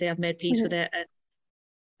personality. I've made peace with it.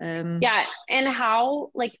 Yeah. And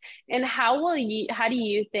how do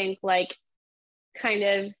you think, like, kind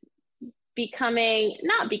of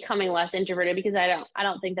not becoming less introverted, because I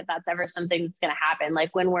don't think that that's ever something that's going to happen.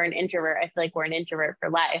 Like, when we're an introvert, I feel like we're an introvert for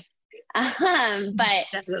life. But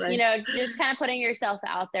Definitely. just kind of putting yourself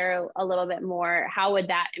out there a little bit more, how would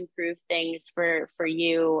that improve things for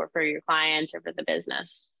you or for your clients or for the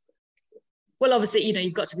business? Well, obviously,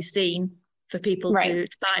 you've got to be seen for people to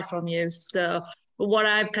buy from you. So, but what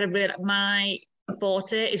I've kind of realized, my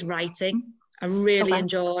forte is writing. I really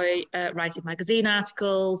enjoy writing magazine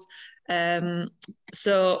articles.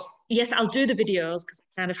 So yes, I'll do the videos because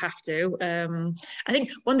I kind of have to. I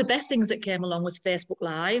think one of the best things that came along was Facebook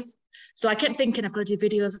Live. So I kept thinking, I've got to do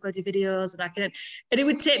videos, and it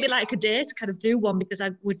would take me like a day to kind of do one, because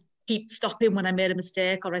I would keep stopping when I made a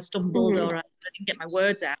mistake or I stumbled or I didn't get my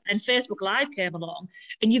words out. And Facebook Live came along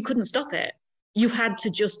and you couldn't stop it. You had to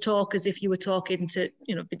just talk as if you were talking to,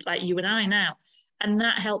 like you and I now. And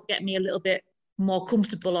that helped get me a little bit more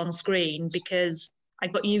comfortable on screen, because I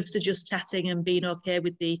got used to just chatting and being okay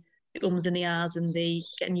with the ums and the ahs and the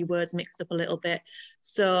getting your words mixed up a little bit.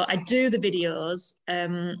 So I do the videos,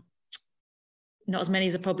 not as many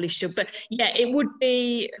as I probably should, but yeah, it would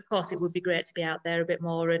be great to be out there a bit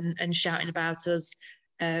more and shouting about us.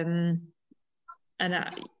 I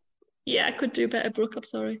could do better, Brooke. I'm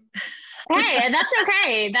sorry. Hey, that's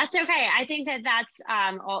okay. That's okay. I think that's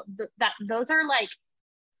those are like,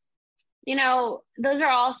 those are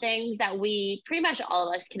all things that we pretty much all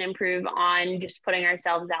of us can improve on, just putting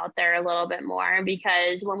ourselves out there a little bit more,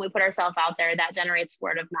 because when we put ourselves out there, that generates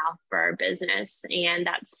word of mouth for our business. And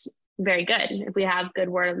that's very good. If we have good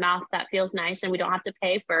word of mouth, that feels nice, and we don't have to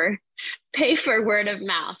pay for word of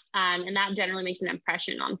mouth. And that generally makes an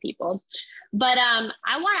impression on people. But I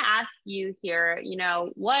want to ask you here,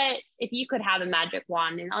 what if you could have a magic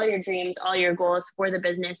wand and all your dreams, all your goals for the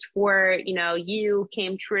business, for, you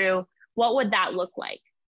came true, what would that look like?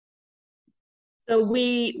 So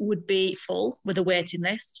we would be full with a waiting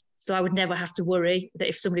list. So I would never have to worry that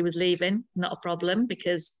if somebody was leaving, not a problem,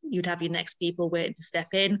 because you'd have your next people waiting to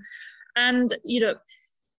step in. And,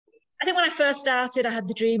 I think when I first started, I had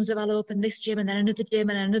the dreams of, I'll open this gym and then another gym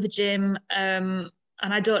and another gym. And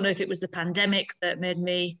I don't know if it was the pandemic that made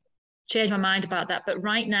me change my mind about that. But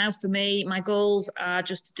right now, for me, my goals are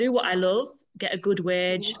just to do what I love, get a good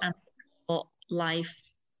wage, and more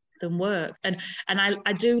life than work. And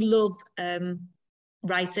I do love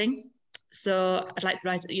writing. So I'd like to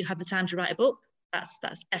write. You have the time to write a book. That's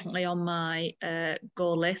definitely on my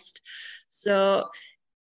goal list. So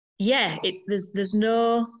yeah, there's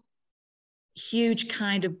no huge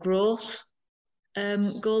kind of growth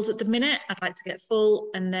goals at the minute. I'd like to get full,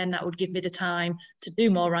 and then that would give me the time to do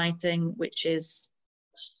more writing, which is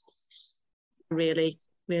really,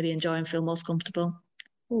 really enjoy and feel most comfortable.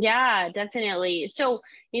 Yeah, definitely. So,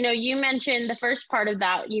 you mentioned the first part of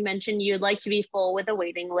that, you mentioned you'd like to be full with a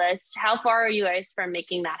waiting list. How far are you guys from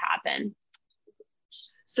making that happen?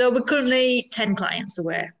 So we're currently 10 clients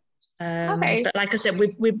away. Okay. But like I said,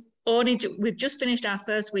 we've just finished our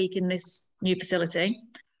first week in this new facility.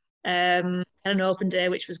 Had an open day,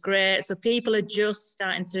 which was great. So people are just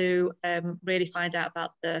starting to really find out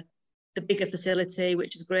about the bigger facility,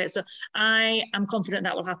 which is great. So I am confident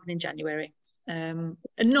that will happen in January. And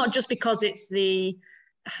not just because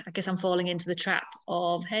I guess I'm falling into the trap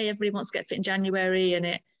of, hey, everybody wants to get fit in January and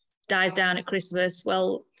it dies down at Christmas.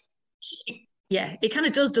 Well, yeah, it kind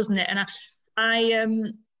of does, doesn't it? And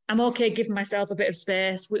I'm okay giving myself a bit of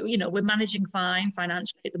space. We're managing fine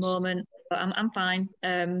financially at the moment, but I'm fine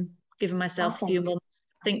giving myself a few months.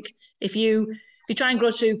 I think if you try and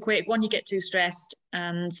grow too quick, one, you get too stressed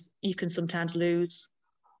and you can sometimes lose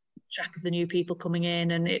track of the new people coming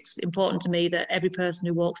in. And it's important to me that every person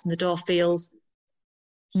who walks in the door feels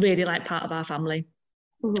really like part of our family,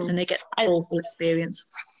 and they get the full experience.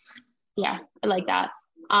 Yeah, I like that.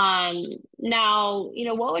 Now,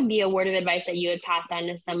 what would be a word of advice that you would pass on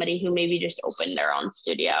to somebody who maybe just opened their own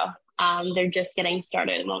studio? They're just getting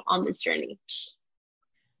started on this journey.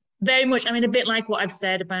 Very much. I mean, a bit like what I've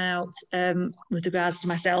said about with regards to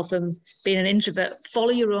myself and being an introvert,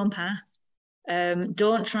 follow your own path.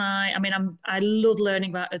 Don't try. I mean, I love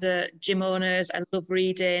learning about other gym owners. I love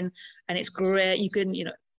reading, and it's great. You can,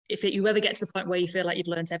 if you ever get to the point where you feel like you've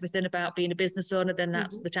learned everything about being a business owner, then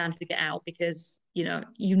that's the time to get out, because,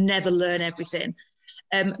 you never learn everything.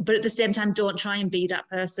 But at the same time, don't try and be that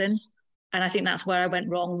person. And I think that's where I went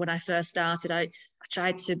wrong when I first started. I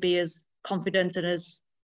tried to be as confident and as,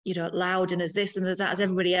 loud and as this and as that as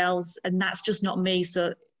everybody else. And that's just not me.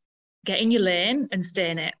 So get in your lane and stay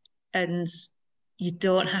in it. And you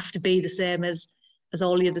don't have to be the same as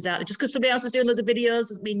all the others out there. Just because somebody else is doing loads of videos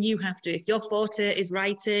doesn't mean you have to. If your forte is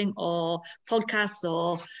writing or podcasts,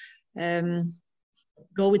 or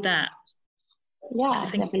go with that. Yeah,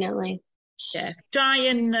 definitely. Yeah,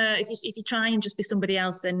 if you try and just be somebody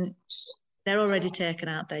else, then they're already taken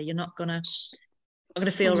out there. You're not gonna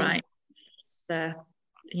feel right. So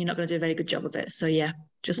you're not gonna do a very good job of it. So yeah,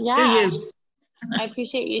 just do you. I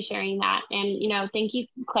appreciate you sharing that. And, thank you,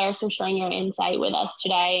 Claire, for sharing your insight with us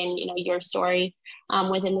today and, your story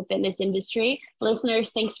within the fitness industry.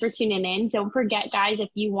 Listeners, thanks for tuning in. Don't forget, guys, if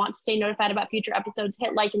you want to stay notified about future episodes,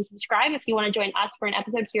 hit like and subscribe. If you want to join us for an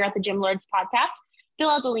episode here at the Gym Lords podcast, fill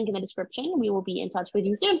out the link in the description. We will be in touch with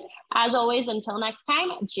you soon. As always, until next time,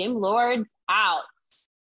 Gym Lords out.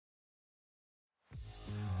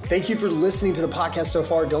 Thank you for listening to the podcast so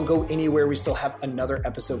far. Don't go anywhere. We still have another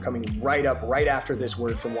episode coming right after this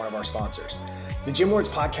word from one of our sponsors. The Gym Lords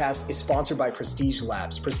podcast is sponsored by Prestige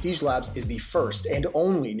Labs. Prestige Labs is the first and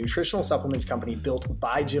only nutritional supplements company built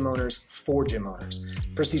by gym owners for gym owners.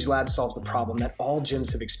 Prestige Labs solves the problem that all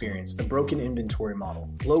gyms have experienced: the broken inventory model,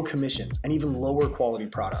 low commissions, and even lower quality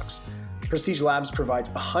products. Prestige Labs provides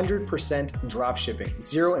 100% drop shipping,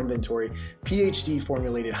 zero inventory, PhD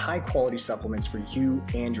formulated high quality supplements for you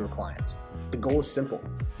and your clients. The goal is simple: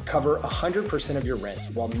 cover 100% of your rent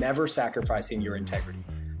while never sacrificing your integrity.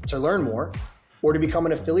 To learn more, or to become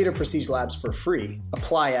an affiliate of Prestige Labs for free,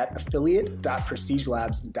 apply at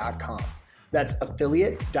affiliate.prestigelabs.com. That's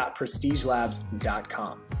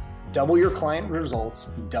affiliate.prestigelabs.com. Double your client results,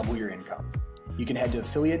 double your income. You can head to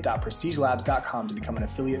affiliate.prestigelabs.com to become an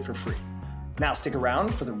affiliate for free. Now stick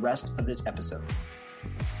around for the rest of this episode.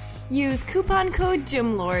 Use coupon code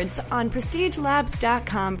GYMLORDS on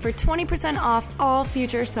prestigelabs.com for 20% off all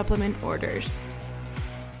future supplement orders.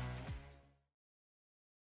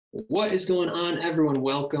 What is going on, everyone?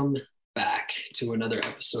 Welcome back to another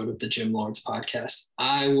episode of the Gym Lords podcast.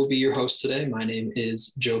 I will be your host today. My name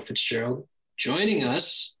is Joe Fitzgerald. Joining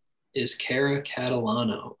us is Cara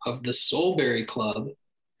Catalano of the Soulberry Club,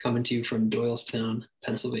 coming to you from Doylestown,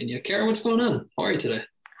 Pennsylvania. Cara, what's going on? How are you today?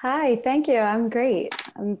 Hi, thank you. I'm great.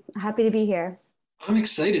 I'm happy to be here. I'm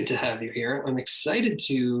excited to have you here. I'm excited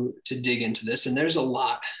to dig into this, and there's a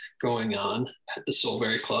lot going on at the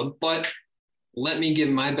Soulberry Club, but let me give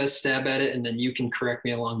my best stab at it, and then you can correct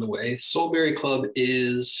me along the way. Soulberry Club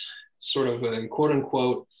is sort of a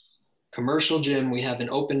quote-unquote commercial gym. We have an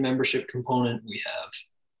open membership component. We have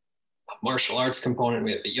a martial arts component.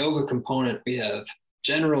 We have a yoga component. We have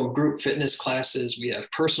general group fitness classes. We have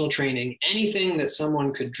personal training. Anything that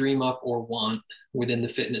someone could dream up or want within the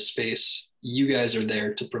fitness space, you guys are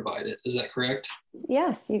there to provide it. Is that correct?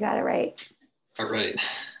 Yes, you got it right. All right.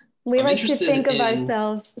 We I'm like to interested think of in-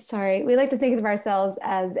 ourselves, sorry, we like to think of ourselves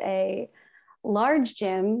as a large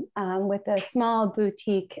gym with a small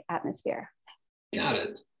boutique atmosphere. Got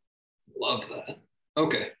it. Love that.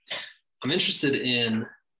 Okay. I'm interested in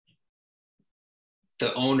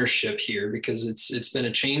the ownership here because it's been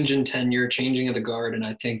a change in tenure, changing of the guard. And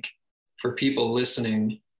I think for people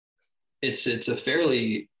listening, it's a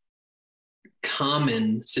fairly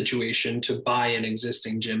common situation to buy an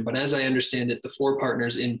existing gym. But as I understand it, the 4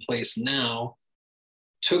 partners in place now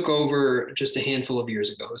took over just a handful of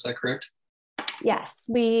years ago. Is that correct? Yes,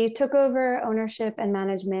 we took over ownership and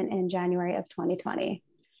management in January of 2020.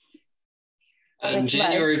 In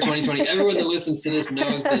January 2020, everyone that listens to this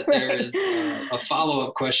knows that there is a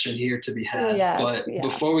follow-up question here to be had. Yes, but yeah.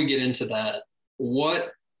 Before we get into that,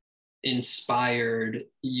 what inspired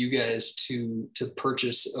you guys to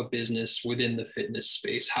purchase a business within the fitness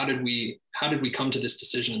space? How did we come to this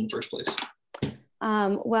decision in the first place?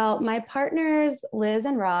 Well, my partners, Liz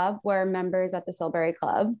and Rob, were members at the Soulberry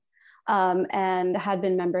Club and had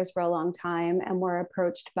been members for a long time and were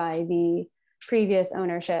approached by the previous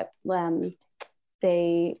ownership.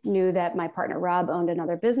 They knew that my partner, Rob, owned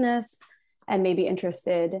another business and may be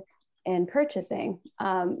interested in purchasing.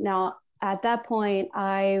 Now, at that point,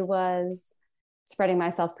 I was spreading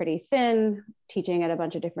myself pretty thin, teaching at a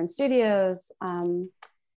bunch of different studios, and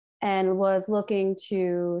was looking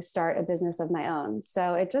to start a business of my own.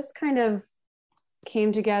 So it just kind of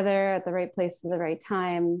came together at the right place at the right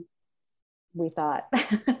time, we thought.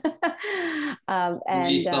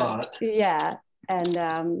 Yeah. And,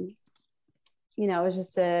 it was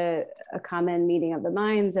just a common meeting of the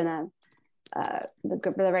minds and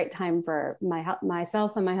the right time for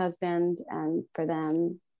myself and my husband and for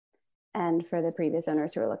them and for the previous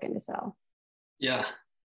owners who were looking to sell. Yeah.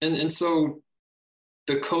 And so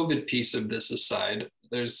the COVID piece of this aside,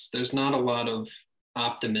 there's not a lot of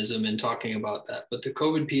optimism in talking about that, but the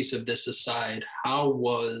COVID piece of this aside, how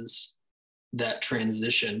was that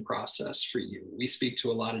transition process for you? We speak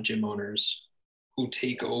to a lot of gym owners who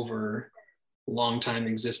take over longtime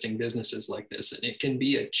existing businesses like this, and it can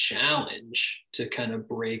be a challenge to kind of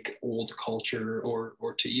break old culture or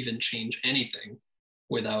to even change anything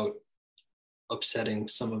without upsetting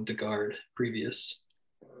some of the guard previous.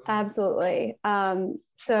 Absolutely.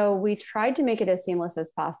 So we tried to make it as seamless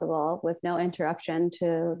as possible with no interruption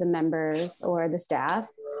to the members or the staff.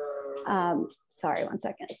 Sorry, one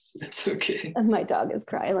second. That's okay. My dog is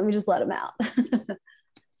crying. Let me just let him out.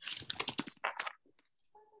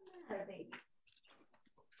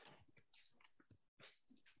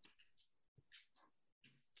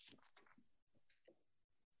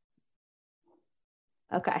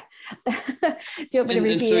 Okay. Do you want me to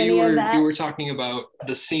repeat and so any of that? you were talking about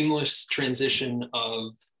the seamless transition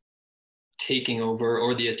of taking over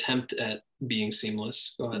or the attempt at being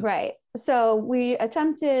seamless. Go ahead. Right. So we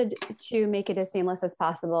attempted to make it as seamless as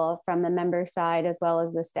possible from the member side as well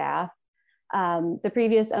as the staff. The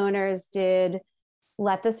previous owners did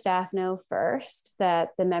let the staff know first that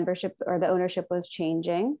the membership or the ownership was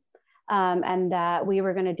changing, and that we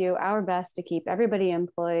were going to do our best to keep everybody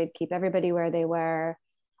employed, keep everybody where they were,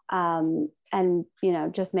 and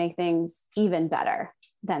just make things even better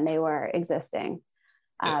than they were existing.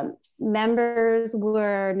 Members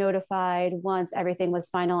were notified once everything was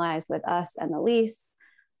finalized with us and the lease.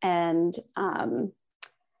 And,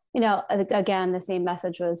 again, the same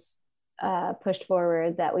message was pushed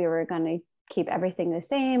forward that we were going to keep everything the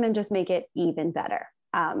same and just make it even better.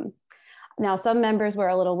 Now, some members were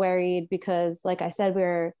a little worried because, like I said,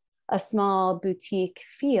 we're a small boutique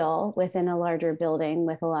feel within a larger building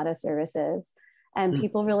with a lot of services. And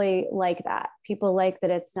people really like that. People like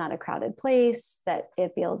that it's not a crowded place, that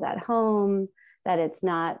it feels at home, that it's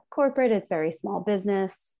not corporate, it's very small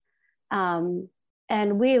business. And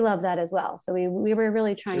we love that as well. So we were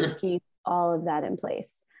really trying to keep all of that in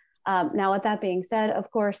place. Now, with that being said, of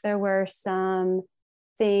course, there were some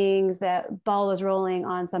things that ball was rolling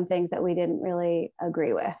on, some things that we didn't really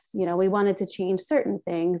agree with. We wanted to change certain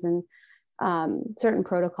things and certain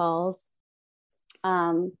protocols.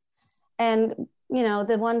 And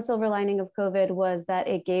the one silver lining of COVID was that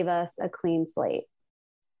it gave us a clean slate,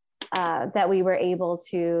 that we were able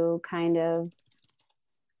to kind of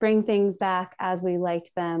bring things back as we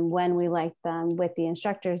liked them, when we liked them, with the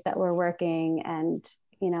instructors that were working, and,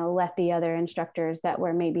 let the other instructors that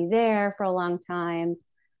were maybe there for a long time,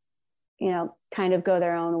 kind of go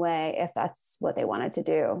their own way if that's what they wanted to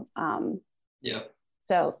do. Yeah.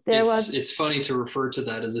 So it's funny to refer to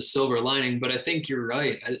that as a silver lining, but I think you're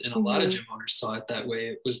right. And a lot of gym owners saw it that way.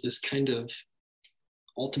 It was this kind of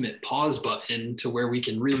ultimate pause button to where we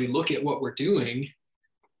can really look at what we're doing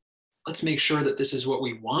let's make sure that this is what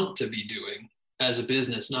we want to be doing as a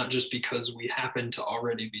business, not just because we happen to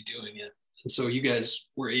already be doing it. And so you guys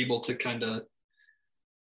were able to kind of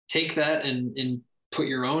take that and put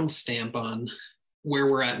your own stamp on where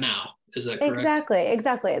we're at now. Is that correct?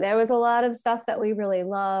 Exactly. There was a lot of stuff that we really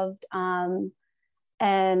loved, and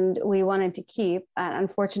we wanted to keep.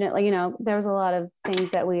 Unfortunately, there was a lot of things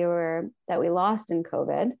that we lost in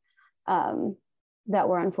COVID, that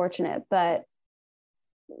were unfortunate, but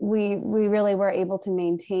we really were able to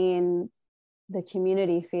maintain the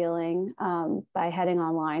community feeling, by heading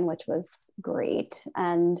online, which was great.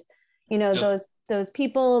 And those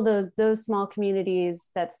people, those small communities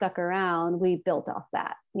that stuck around, we built off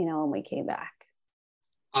that, when we came back.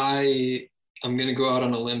 I'm going to go out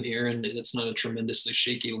on a limb here, and it's not a tremendously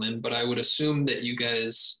shaky limb, but I would assume that you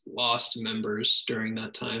guys lost members during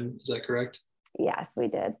that time. Is that correct? Yes, we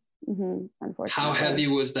did. Unfortunately. How heavy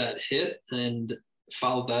was that hit? And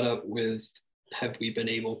followed that up with, have we been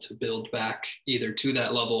able to build back either to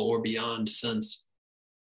that level or beyond since?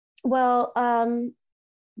 Well,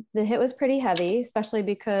 the hit was pretty heavy, especially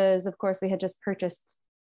because, of course, we had just purchased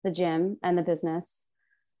the gym and the business.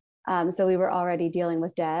 So we were already dealing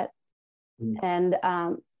with debt. And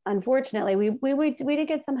unfortunately, we did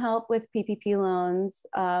get some help with PPP loans,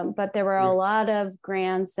 but there were a lot of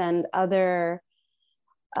grants and other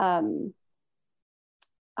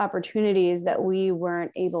opportunities that we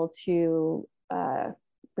weren't able to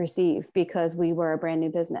receive because we were a brand new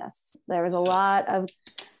business. There was a lot of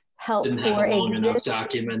help for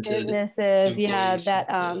existing businesses. A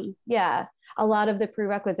lot of the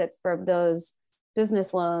prerequisites for those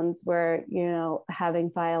business loans were, having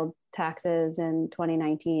filed taxes in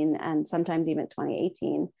 2019 and sometimes even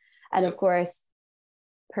 2018. And of course,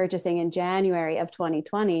 purchasing in January of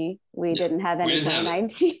 2020, we didn't have any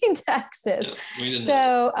 2019 taxes.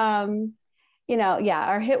 So,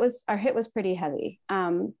 our hit was pretty heavy.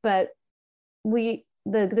 But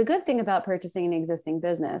the good thing about purchasing an existing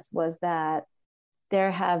business was that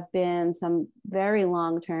there have been some very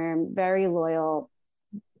long-term, very loyal,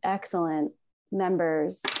 excellent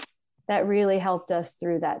members that really helped us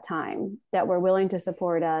through that time, that were willing to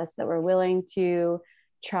support us, that were willing to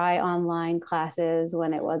try online classes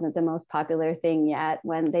when it wasn't the most popular thing yet,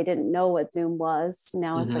 when they didn't know what Zoom was.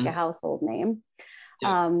 Now it's like a household name.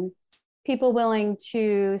 People willing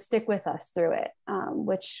to stick with us through it,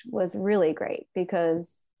 which was really great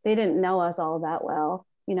because they didn't know us all that well,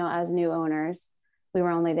 as new owners. We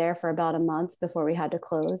were only there for about a month before we had to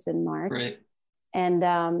close in March. Right. And,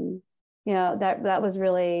 that was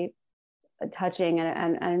really touching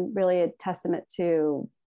and really a testament to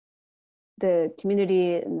the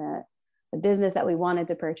community and the business that we wanted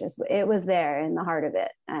to purchase. It was there in the heart of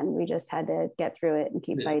it. And we just had to get through it and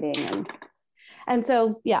keep fighting. And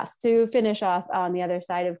so, yes, to finish off on the other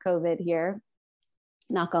side of COVID here,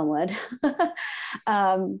 knock on wood,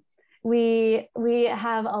 we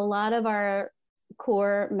have a lot of our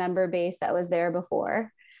core member base that was there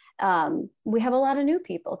before. We have a lot of new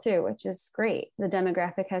people too, which is great. The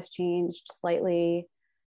demographic has changed slightly.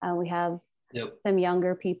 We have some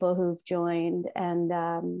younger people who've joined, and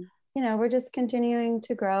we're just continuing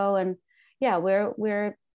to grow. And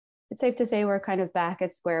it's safe to say we're kind of back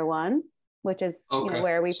at square one, which is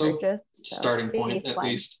where we purchased. So starting point at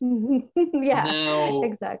least. Now,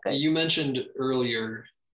 exactly. You mentioned earlier,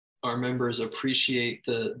 our members appreciate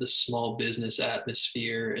the small business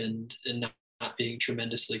atmosphere and not being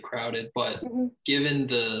tremendously crowded, but given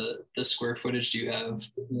the square footage you have,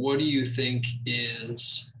 what do you think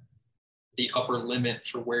is the upper limit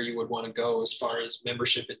for where you would want to go as far as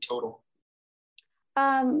membership in total?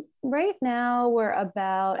 Right now we're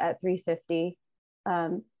about at 350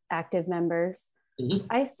 active members.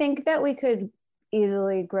 I think that we could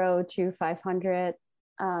easily grow to 500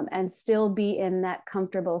 and still be in that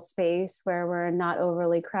comfortable space where we're not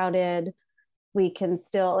overly crowded. We can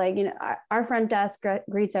still, our front desk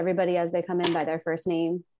greets everybody as they come in by their first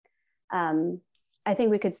name. I think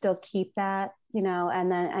we could still keep that,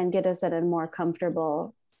 and get us at a more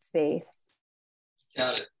comfortable space.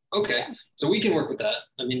 Got it. Okay. So we can work with that.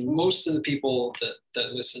 I mean, most of the people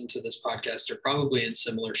that listen to this podcast are probably in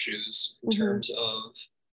similar shoes in terms of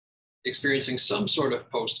experiencing some sort of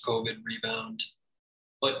post-COVID rebound,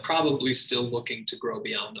 but probably still looking to grow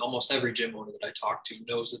beyond. Almost every gym owner that I talk to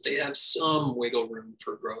knows that they have some wiggle room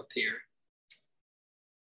for growth here.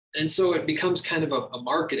 And so it becomes kind of a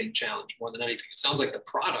marketing challenge more than anything. It sounds like the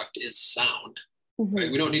product is sound,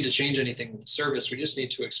 right? We don't need to change anything with the service. We just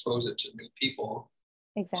need to expose it to new people.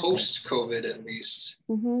 Exactly. Post-COVID, at least.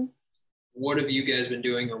 What have you guys been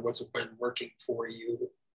doing, or what's been working for you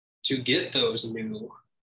to get those new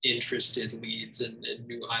interested leads and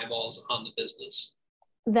new eyeballs on the business?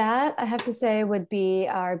 That, I have to say, would be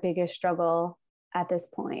our biggest struggle at this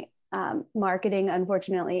point. Marketing,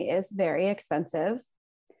 unfortunately, is very expensive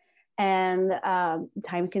and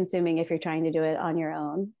time consuming if you're trying to do it on your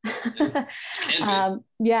own.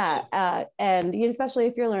 And especially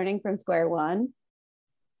if you're learning from square one.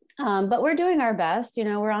 But we're doing our best.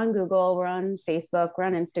 We're on Google, we're on Facebook, we're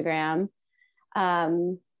on Instagram.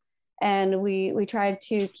 And we try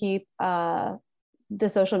to keep the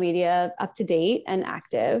social media up to date and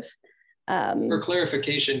active. For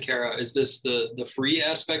clarification, Cara, is this the free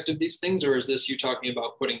aspect of these things, or is this you talking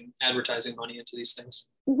about putting advertising money into these things?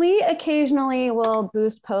 We occasionally will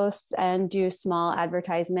boost posts and do small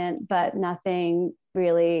advertisement, but nothing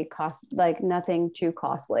really nothing too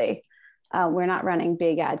costly. We're not running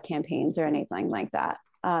big ad campaigns or anything like that.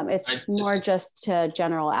 It's more just to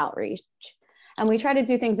general outreach. And we try to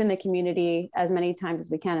do things in the community as many times as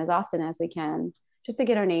we can, as often as we can, just to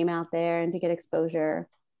get our name out there and to get exposure.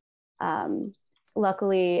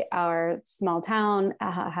 Luckily, our small town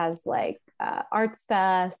has arts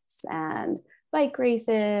fests and bike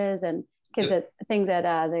races and things at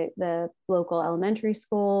the local elementary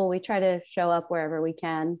school. We try to show up wherever we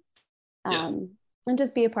can and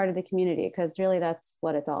just be a part of the community, because really that's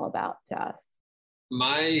what it's all about to us.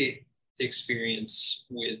 My experience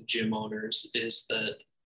with gym owners is that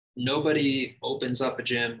nobody opens up a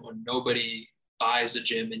gym, or nobody buys a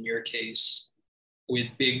gym in your case, with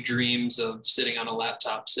big dreams of sitting on a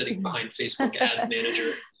laptop, sitting behind Facebook Ads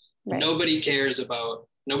Manager. Right.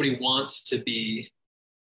 Nobody wants to be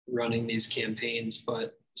running these campaigns,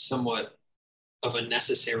 but somewhat of a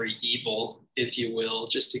necessary evil, if you will,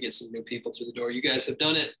 just to get some new people through the door. You guys have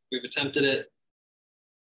done it. We've attempted it.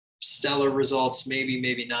 Stellar results,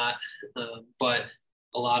 maybe not. But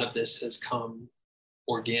a lot of this has come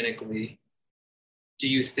organically. Do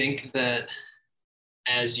you think that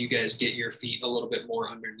as you guys get your feet a little bit more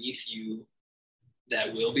underneath you,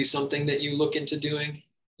 that will be something that you look into doing?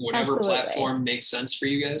 Whatever Absolutely. Platform makes sense for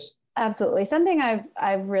you guys? Absolutely. Something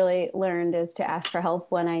I've really learned is to ask for help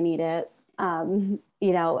when I need it. I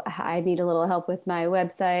need a little help with my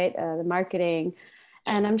website, the marketing,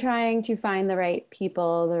 and I'm trying to find the right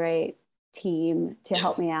people, the right team to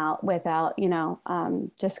help me out without,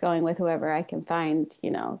 just going with whoever I can find,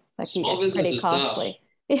 Small business is costly.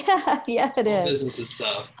 Tough. Yeah, it is. Business is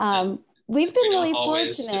tough. We've been really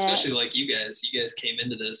fortunate. Especially like you guys came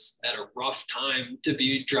into this at a rough time to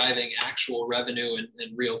be driving actual revenue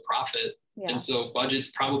and real profit. Yeah. And so budgets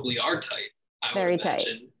probably are tight. Very tight.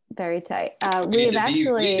 Very tight. We need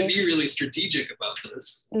to be really strategic about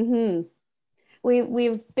this. Mm-hmm.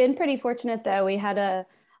 We've been pretty fortunate though. We had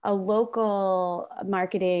a local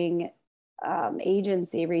marketing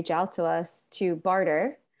agency reach out to us to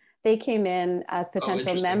barter. They came in as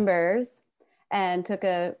potential members and took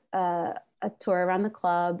a tour around the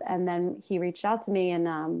club. And then he reached out to me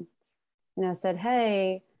and, said,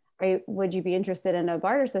 hey, would you be interested in a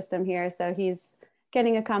barter system here? So he's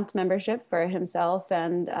getting a comped membership for himself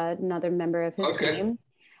and another member of his team.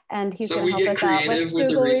 And he's going to help us out with Google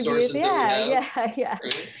the resources reviews. That we have. Yeah.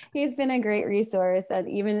 Right? He's been a great resource. And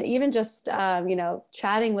even just,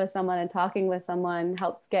 chatting with someone and talking with someone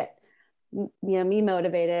helps get me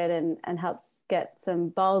motivated and helps get some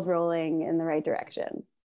balls rolling in the right direction.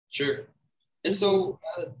 Sure. And so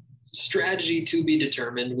strategy to be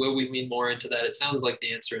determined. Will we lean more into that? It sounds like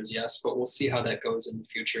the answer is yes, but we'll see how that goes in the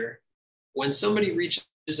future. When somebody reaches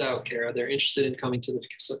out, Cara, they're interested in coming to the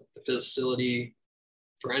facility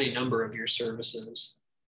for any number of your services.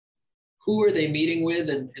 Who are they meeting with,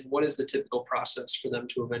 and what is the typical process for them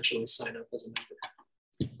to eventually sign up as a member?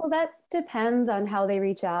 Well, that depends on how they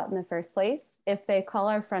reach out in the first place. If they call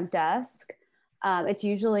our front desk, it's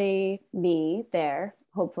usually me there.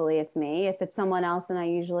 Hopefully it's me. If it's someone else, then I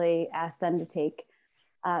usually ask them to take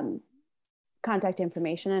contact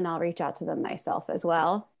information and I'll reach out to them myself as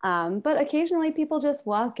well. But occasionally people just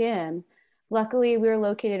walk in. Luckily, we're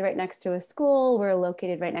located right next to a school. We're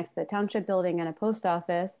located right next to the township building and a post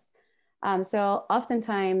office. So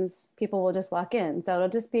oftentimes people will just walk in. So it'll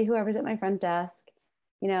just be whoever's at my front desk.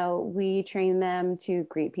 We train them to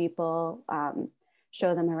greet people,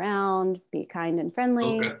 show them around, be kind and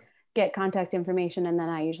friendly, get contact information, and then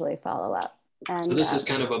I usually follow up. And, so this is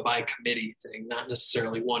kind of a by committee thing, not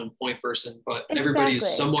necessarily one point person, but everybody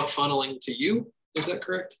is somewhat funneling to you. Is that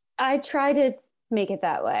correct? I try to make it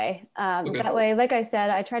that way. That way, like I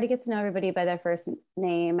said, I try to get to know everybody by their first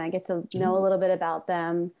name. I get to know a little bit about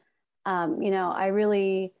them. I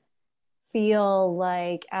really feel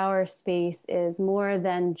like our space is more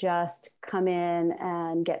than just come in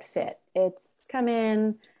and get fit. It's come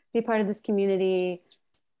in, be part of this community,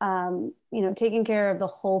 taking care of the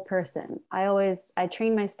whole person. I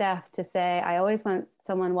train my staff to say, I always want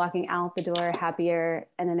someone walking out the door happier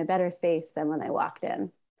and in a better space than when they walked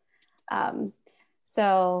in. As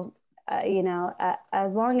long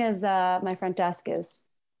as my front desk is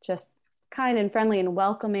just kind and friendly and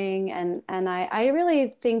welcoming. And I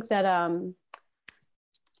really think that,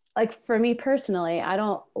 like for me personally, I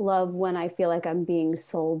don't love when I feel like I'm being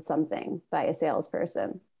sold something by a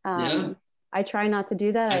salesperson. I try not to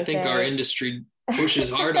do that. I think our industry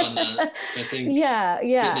pushes hard on that. I think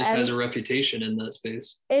fitness has a reputation in that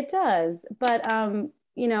space. It does. But,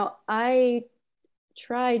 I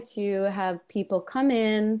try to have people come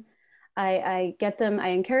in. I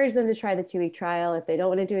encourage them to try the 2-week trial. If they don't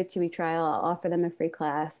want to do a 2-week trial, I'll offer them a free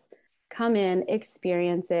class. Come in,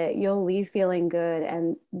 experience it. You'll leave feeling good.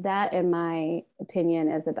 And that, in my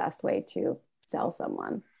opinion, is the best way to sell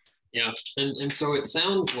someone. Yeah. And so it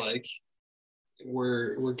sounds like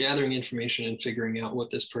we're gathering information and figuring out what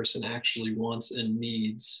this person actually wants and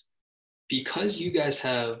needs. Because you guys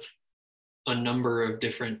have a number of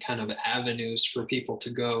different kind of avenues for people to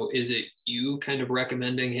go, is it you kind of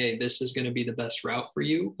recommending, hey, this is going to be the best route for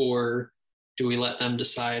you? Or do we let them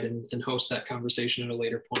decide and host that conversation at a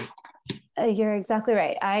later point? You're exactly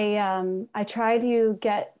right. I try to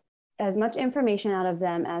get as much information out of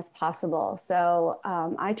them as possible. So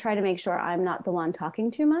I try to make sure I'm not the one talking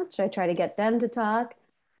too much. I try to get them to talk,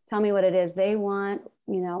 tell me what it is they want,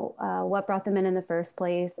 what brought them in the first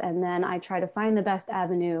place. And then I try to find the best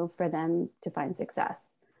avenue for them to find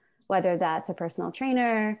success, whether that's a personal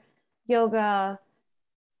trainer, yoga,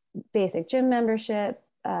 basic gym membership,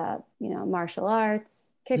 martial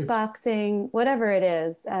arts, kickboxing, whatever it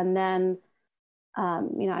is. And then,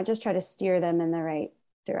 I just try to steer them in the right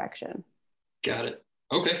direction. Got it.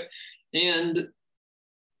 Okay. And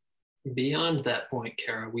beyond that point,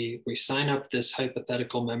 Cara, we sign up this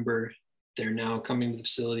hypothetical member. They're now coming to the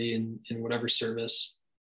facility in whatever service.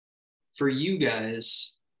 For you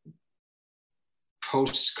guys,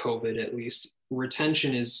 post-COVID at least,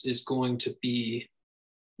 retention is going to be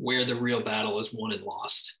where the real battle is won and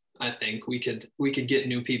lost. I think we could get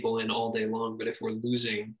new people in all day long, but if we're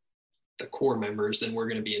losing the core members, then we're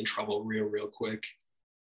going to be in trouble real quick.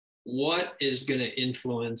 What is going to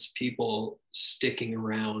influence people sticking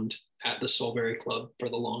around at the Soulberry Club for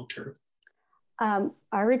the long term?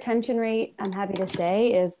 Our retention rate, I'm happy to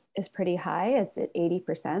say, is pretty high. It's at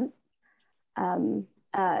 80%.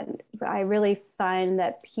 I really find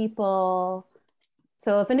that people,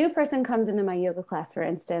 so if a new person comes into my yoga class, for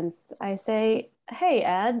instance, I say, hey,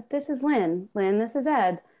 Ed, this is Lynn. Lynn, this is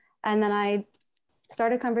Ed. And then I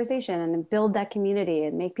start a conversation and build that community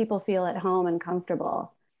and make people feel at home and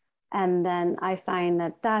comfortable. And then I find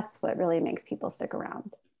that that's what really makes people stick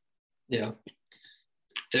around. Yeah.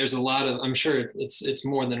 There's a lot of, I'm sure it's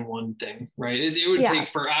more than one thing, right? It would take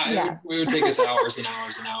it would take us hours and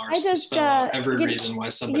hours and hours to spell out every reason why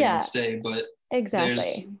somebody would stay. But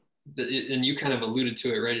exactly. And you kind of alluded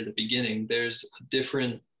to it right at the beginning. There's a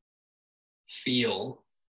different feel.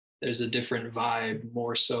 There's a different vibe,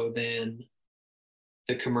 more so than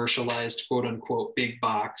the commercialized, quote unquote, big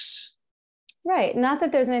box. Right. Not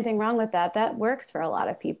that there's anything wrong with that. That works for a lot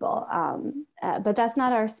of people. But that's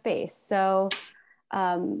not our space. So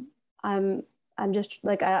I'm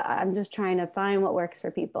just trying to find what works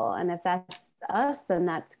for people. And if that's us, then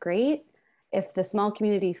that's great. If the small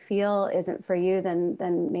community feel isn't for you,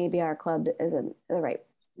 then maybe our club isn't the right.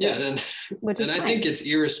 Yeah. And I think it's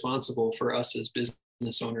irresponsible for us as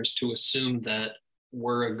business owners to assume that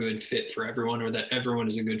we're a good fit for everyone or that everyone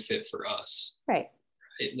is a good fit for us. Right.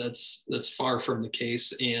 That's far from the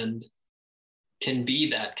case, and can be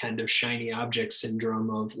that kind of shiny object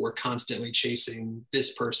syndrome of we're constantly chasing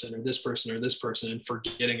this person or this person or this person and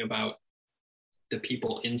forgetting about the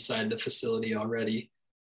people inside the facility already.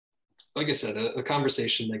 Like I said, a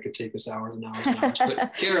conversation that could take us hours and hours and hours.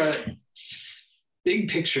 But Cara, big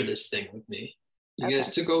picture this thing with me. You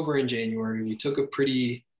guys took over in January. We took a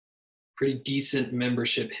pretty decent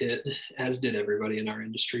membership hit, as did everybody in our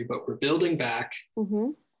industry, but we're building back. Mm-hmm.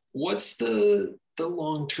 What's the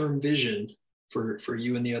long-term vision for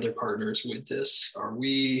you and the other partners with this? Are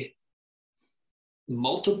we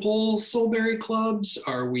multiple Soulberry clubs?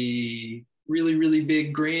 Are we really, really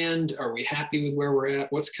big, grand? Are we happy with where we're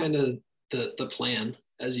at? What's kind of the plan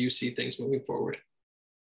as you see things moving forward?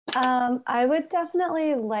 I would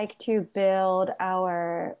definitely like to build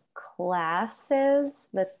our classes,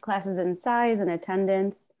 the classes in size and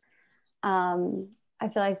attendance. I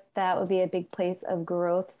feel like that would be a big place of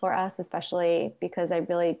growth for us, especially because I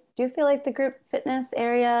really do feel like the group fitness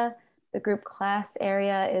area, the group class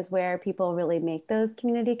area is where people really make those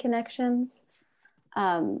community connections.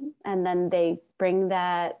 And then they bring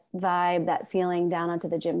that vibe, that feeling down onto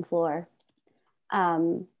the gym floor.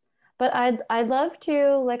 But I'd love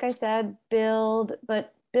to, like I said, build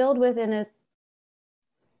within a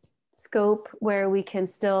scope where we can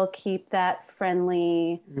still keep that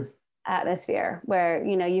friendly atmosphere where,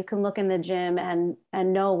 you know, you can look in the gym and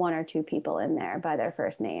know one or two people in there by their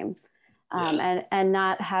first name. And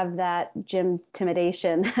not have that gym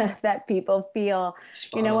intimidation that people feel,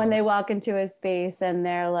 you know, when they walk into a space and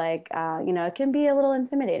they're like, you know, it can be a little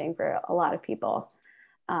intimidating for a lot of people.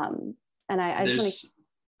 And I just want to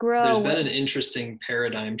grow. There's been an interesting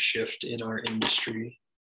paradigm shift in our industry.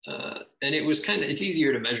 And it's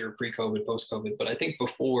easier to measure pre-COVID, post-COVID, but I think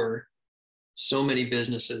before, so many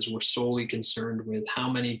businesses were solely concerned with how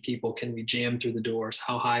many people can we jam through the doors?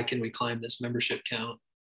 How high can we climb this membership count?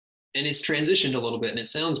 And it's transitioned a little bit, and it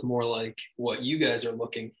sounds more like what you guys are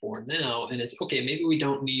looking for now. And it's okay, maybe we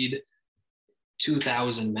don't need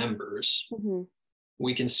 2,000 members. Mm-hmm.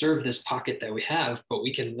 We can serve this pocket that we have, but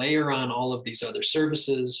we can layer on all of these other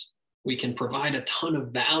services. We can provide a ton of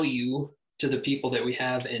value to the people that we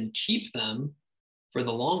have and keep them for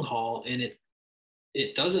the long haul. And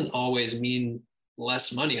it doesn't always mean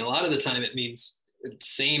less money. A lot of the time it means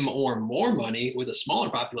same or more money with a smaller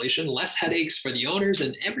population, less headaches for the owners,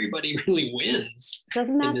 and everybody really wins.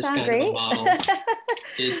 Doesn't that in this sound kind great? Of a model.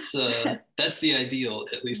 It's that's the ideal,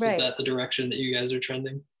 at least. Right. Is that the direction that you guys are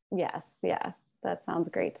trending? Yes. Yeah. That sounds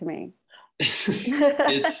great to me. It's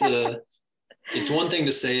one thing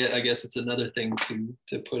to say it. I guess it's another thing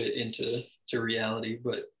to put it into reality.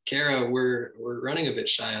 But Cara, we're running a bit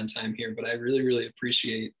shy on time here, but I really, really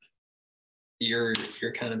appreciate your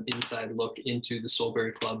kind of inside look into the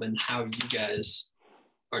Soulberry Club and how you guys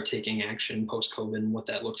are taking action post-COVID and what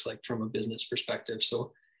that looks like from a business perspective.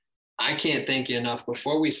 So I can't thank you enough.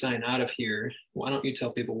 Before we sign out of here, why don't you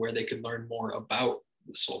tell people where they could learn more about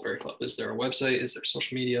the Soulberry Club? Is there a website? Is there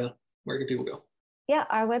social media? Where can people go? Yeah,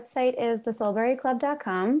 our website is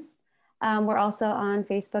thesoulberryclub.com. We're also on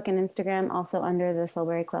Facebook and Instagram, also under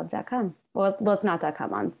thesoulberryclub.com. Well, it's not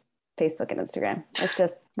 .com, on Facebook and Instagram. It's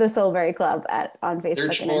just the Soulberry Club on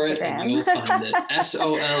Facebook Search and for Instagram. It and you'll find it.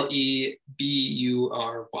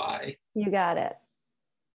 SOLEBURY. You got it.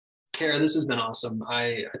 Cara, this has been awesome.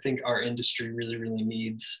 I think our industry really, really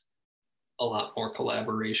needs a lot more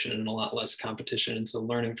collaboration and a lot less competition. And so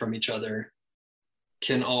learning from each other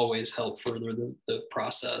can always help further the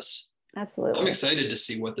process. Absolutely. I'm excited to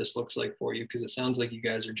see what this looks like for you, because it sounds like you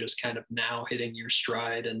guys are just kind of now hitting your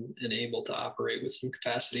stride and able to operate with some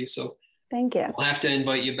capacity. So thank you. We'll have to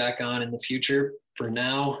invite you back on in the future. For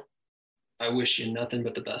now, I wish you nothing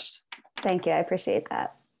but the best. Thank you. I appreciate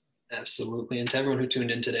that. Absolutely. And to everyone who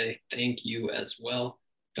tuned in today, thank you as well.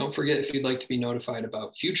 Don't forget, if you'd like to be notified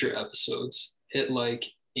about future episodes, hit like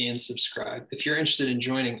and subscribe. If you're interested in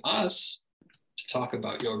joining us to talk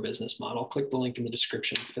about your business model, click the link in the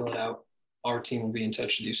description, fill it out. Our team will be in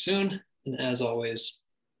touch with you soon. And as always,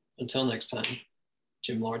 until next time,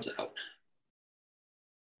 Gym Lords out.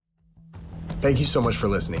 Thank you so much for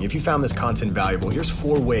listening. If you found this content valuable, here's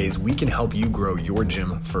 4 ways we can help you grow your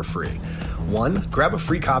gym for free. 1, grab a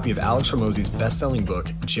free copy of Alex Hormozi's best-selling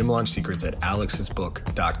book, Gym Launch Secrets, at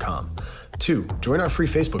alexsbook.com. 2, join our free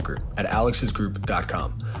Facebook group at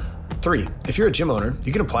alexsgroup.com. 3, if you're a gym owner,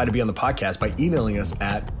 you can apply to be on the podcast by emailing us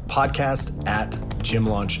at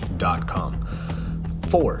podcast@gymlaunch.com.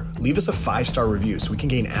 4, leave us a 5-star review so we can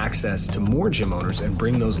gain access to more gym owners and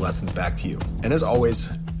bring those lessons back to you. And as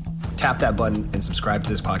always, tap that button and subscribe to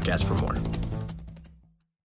this podcast for more.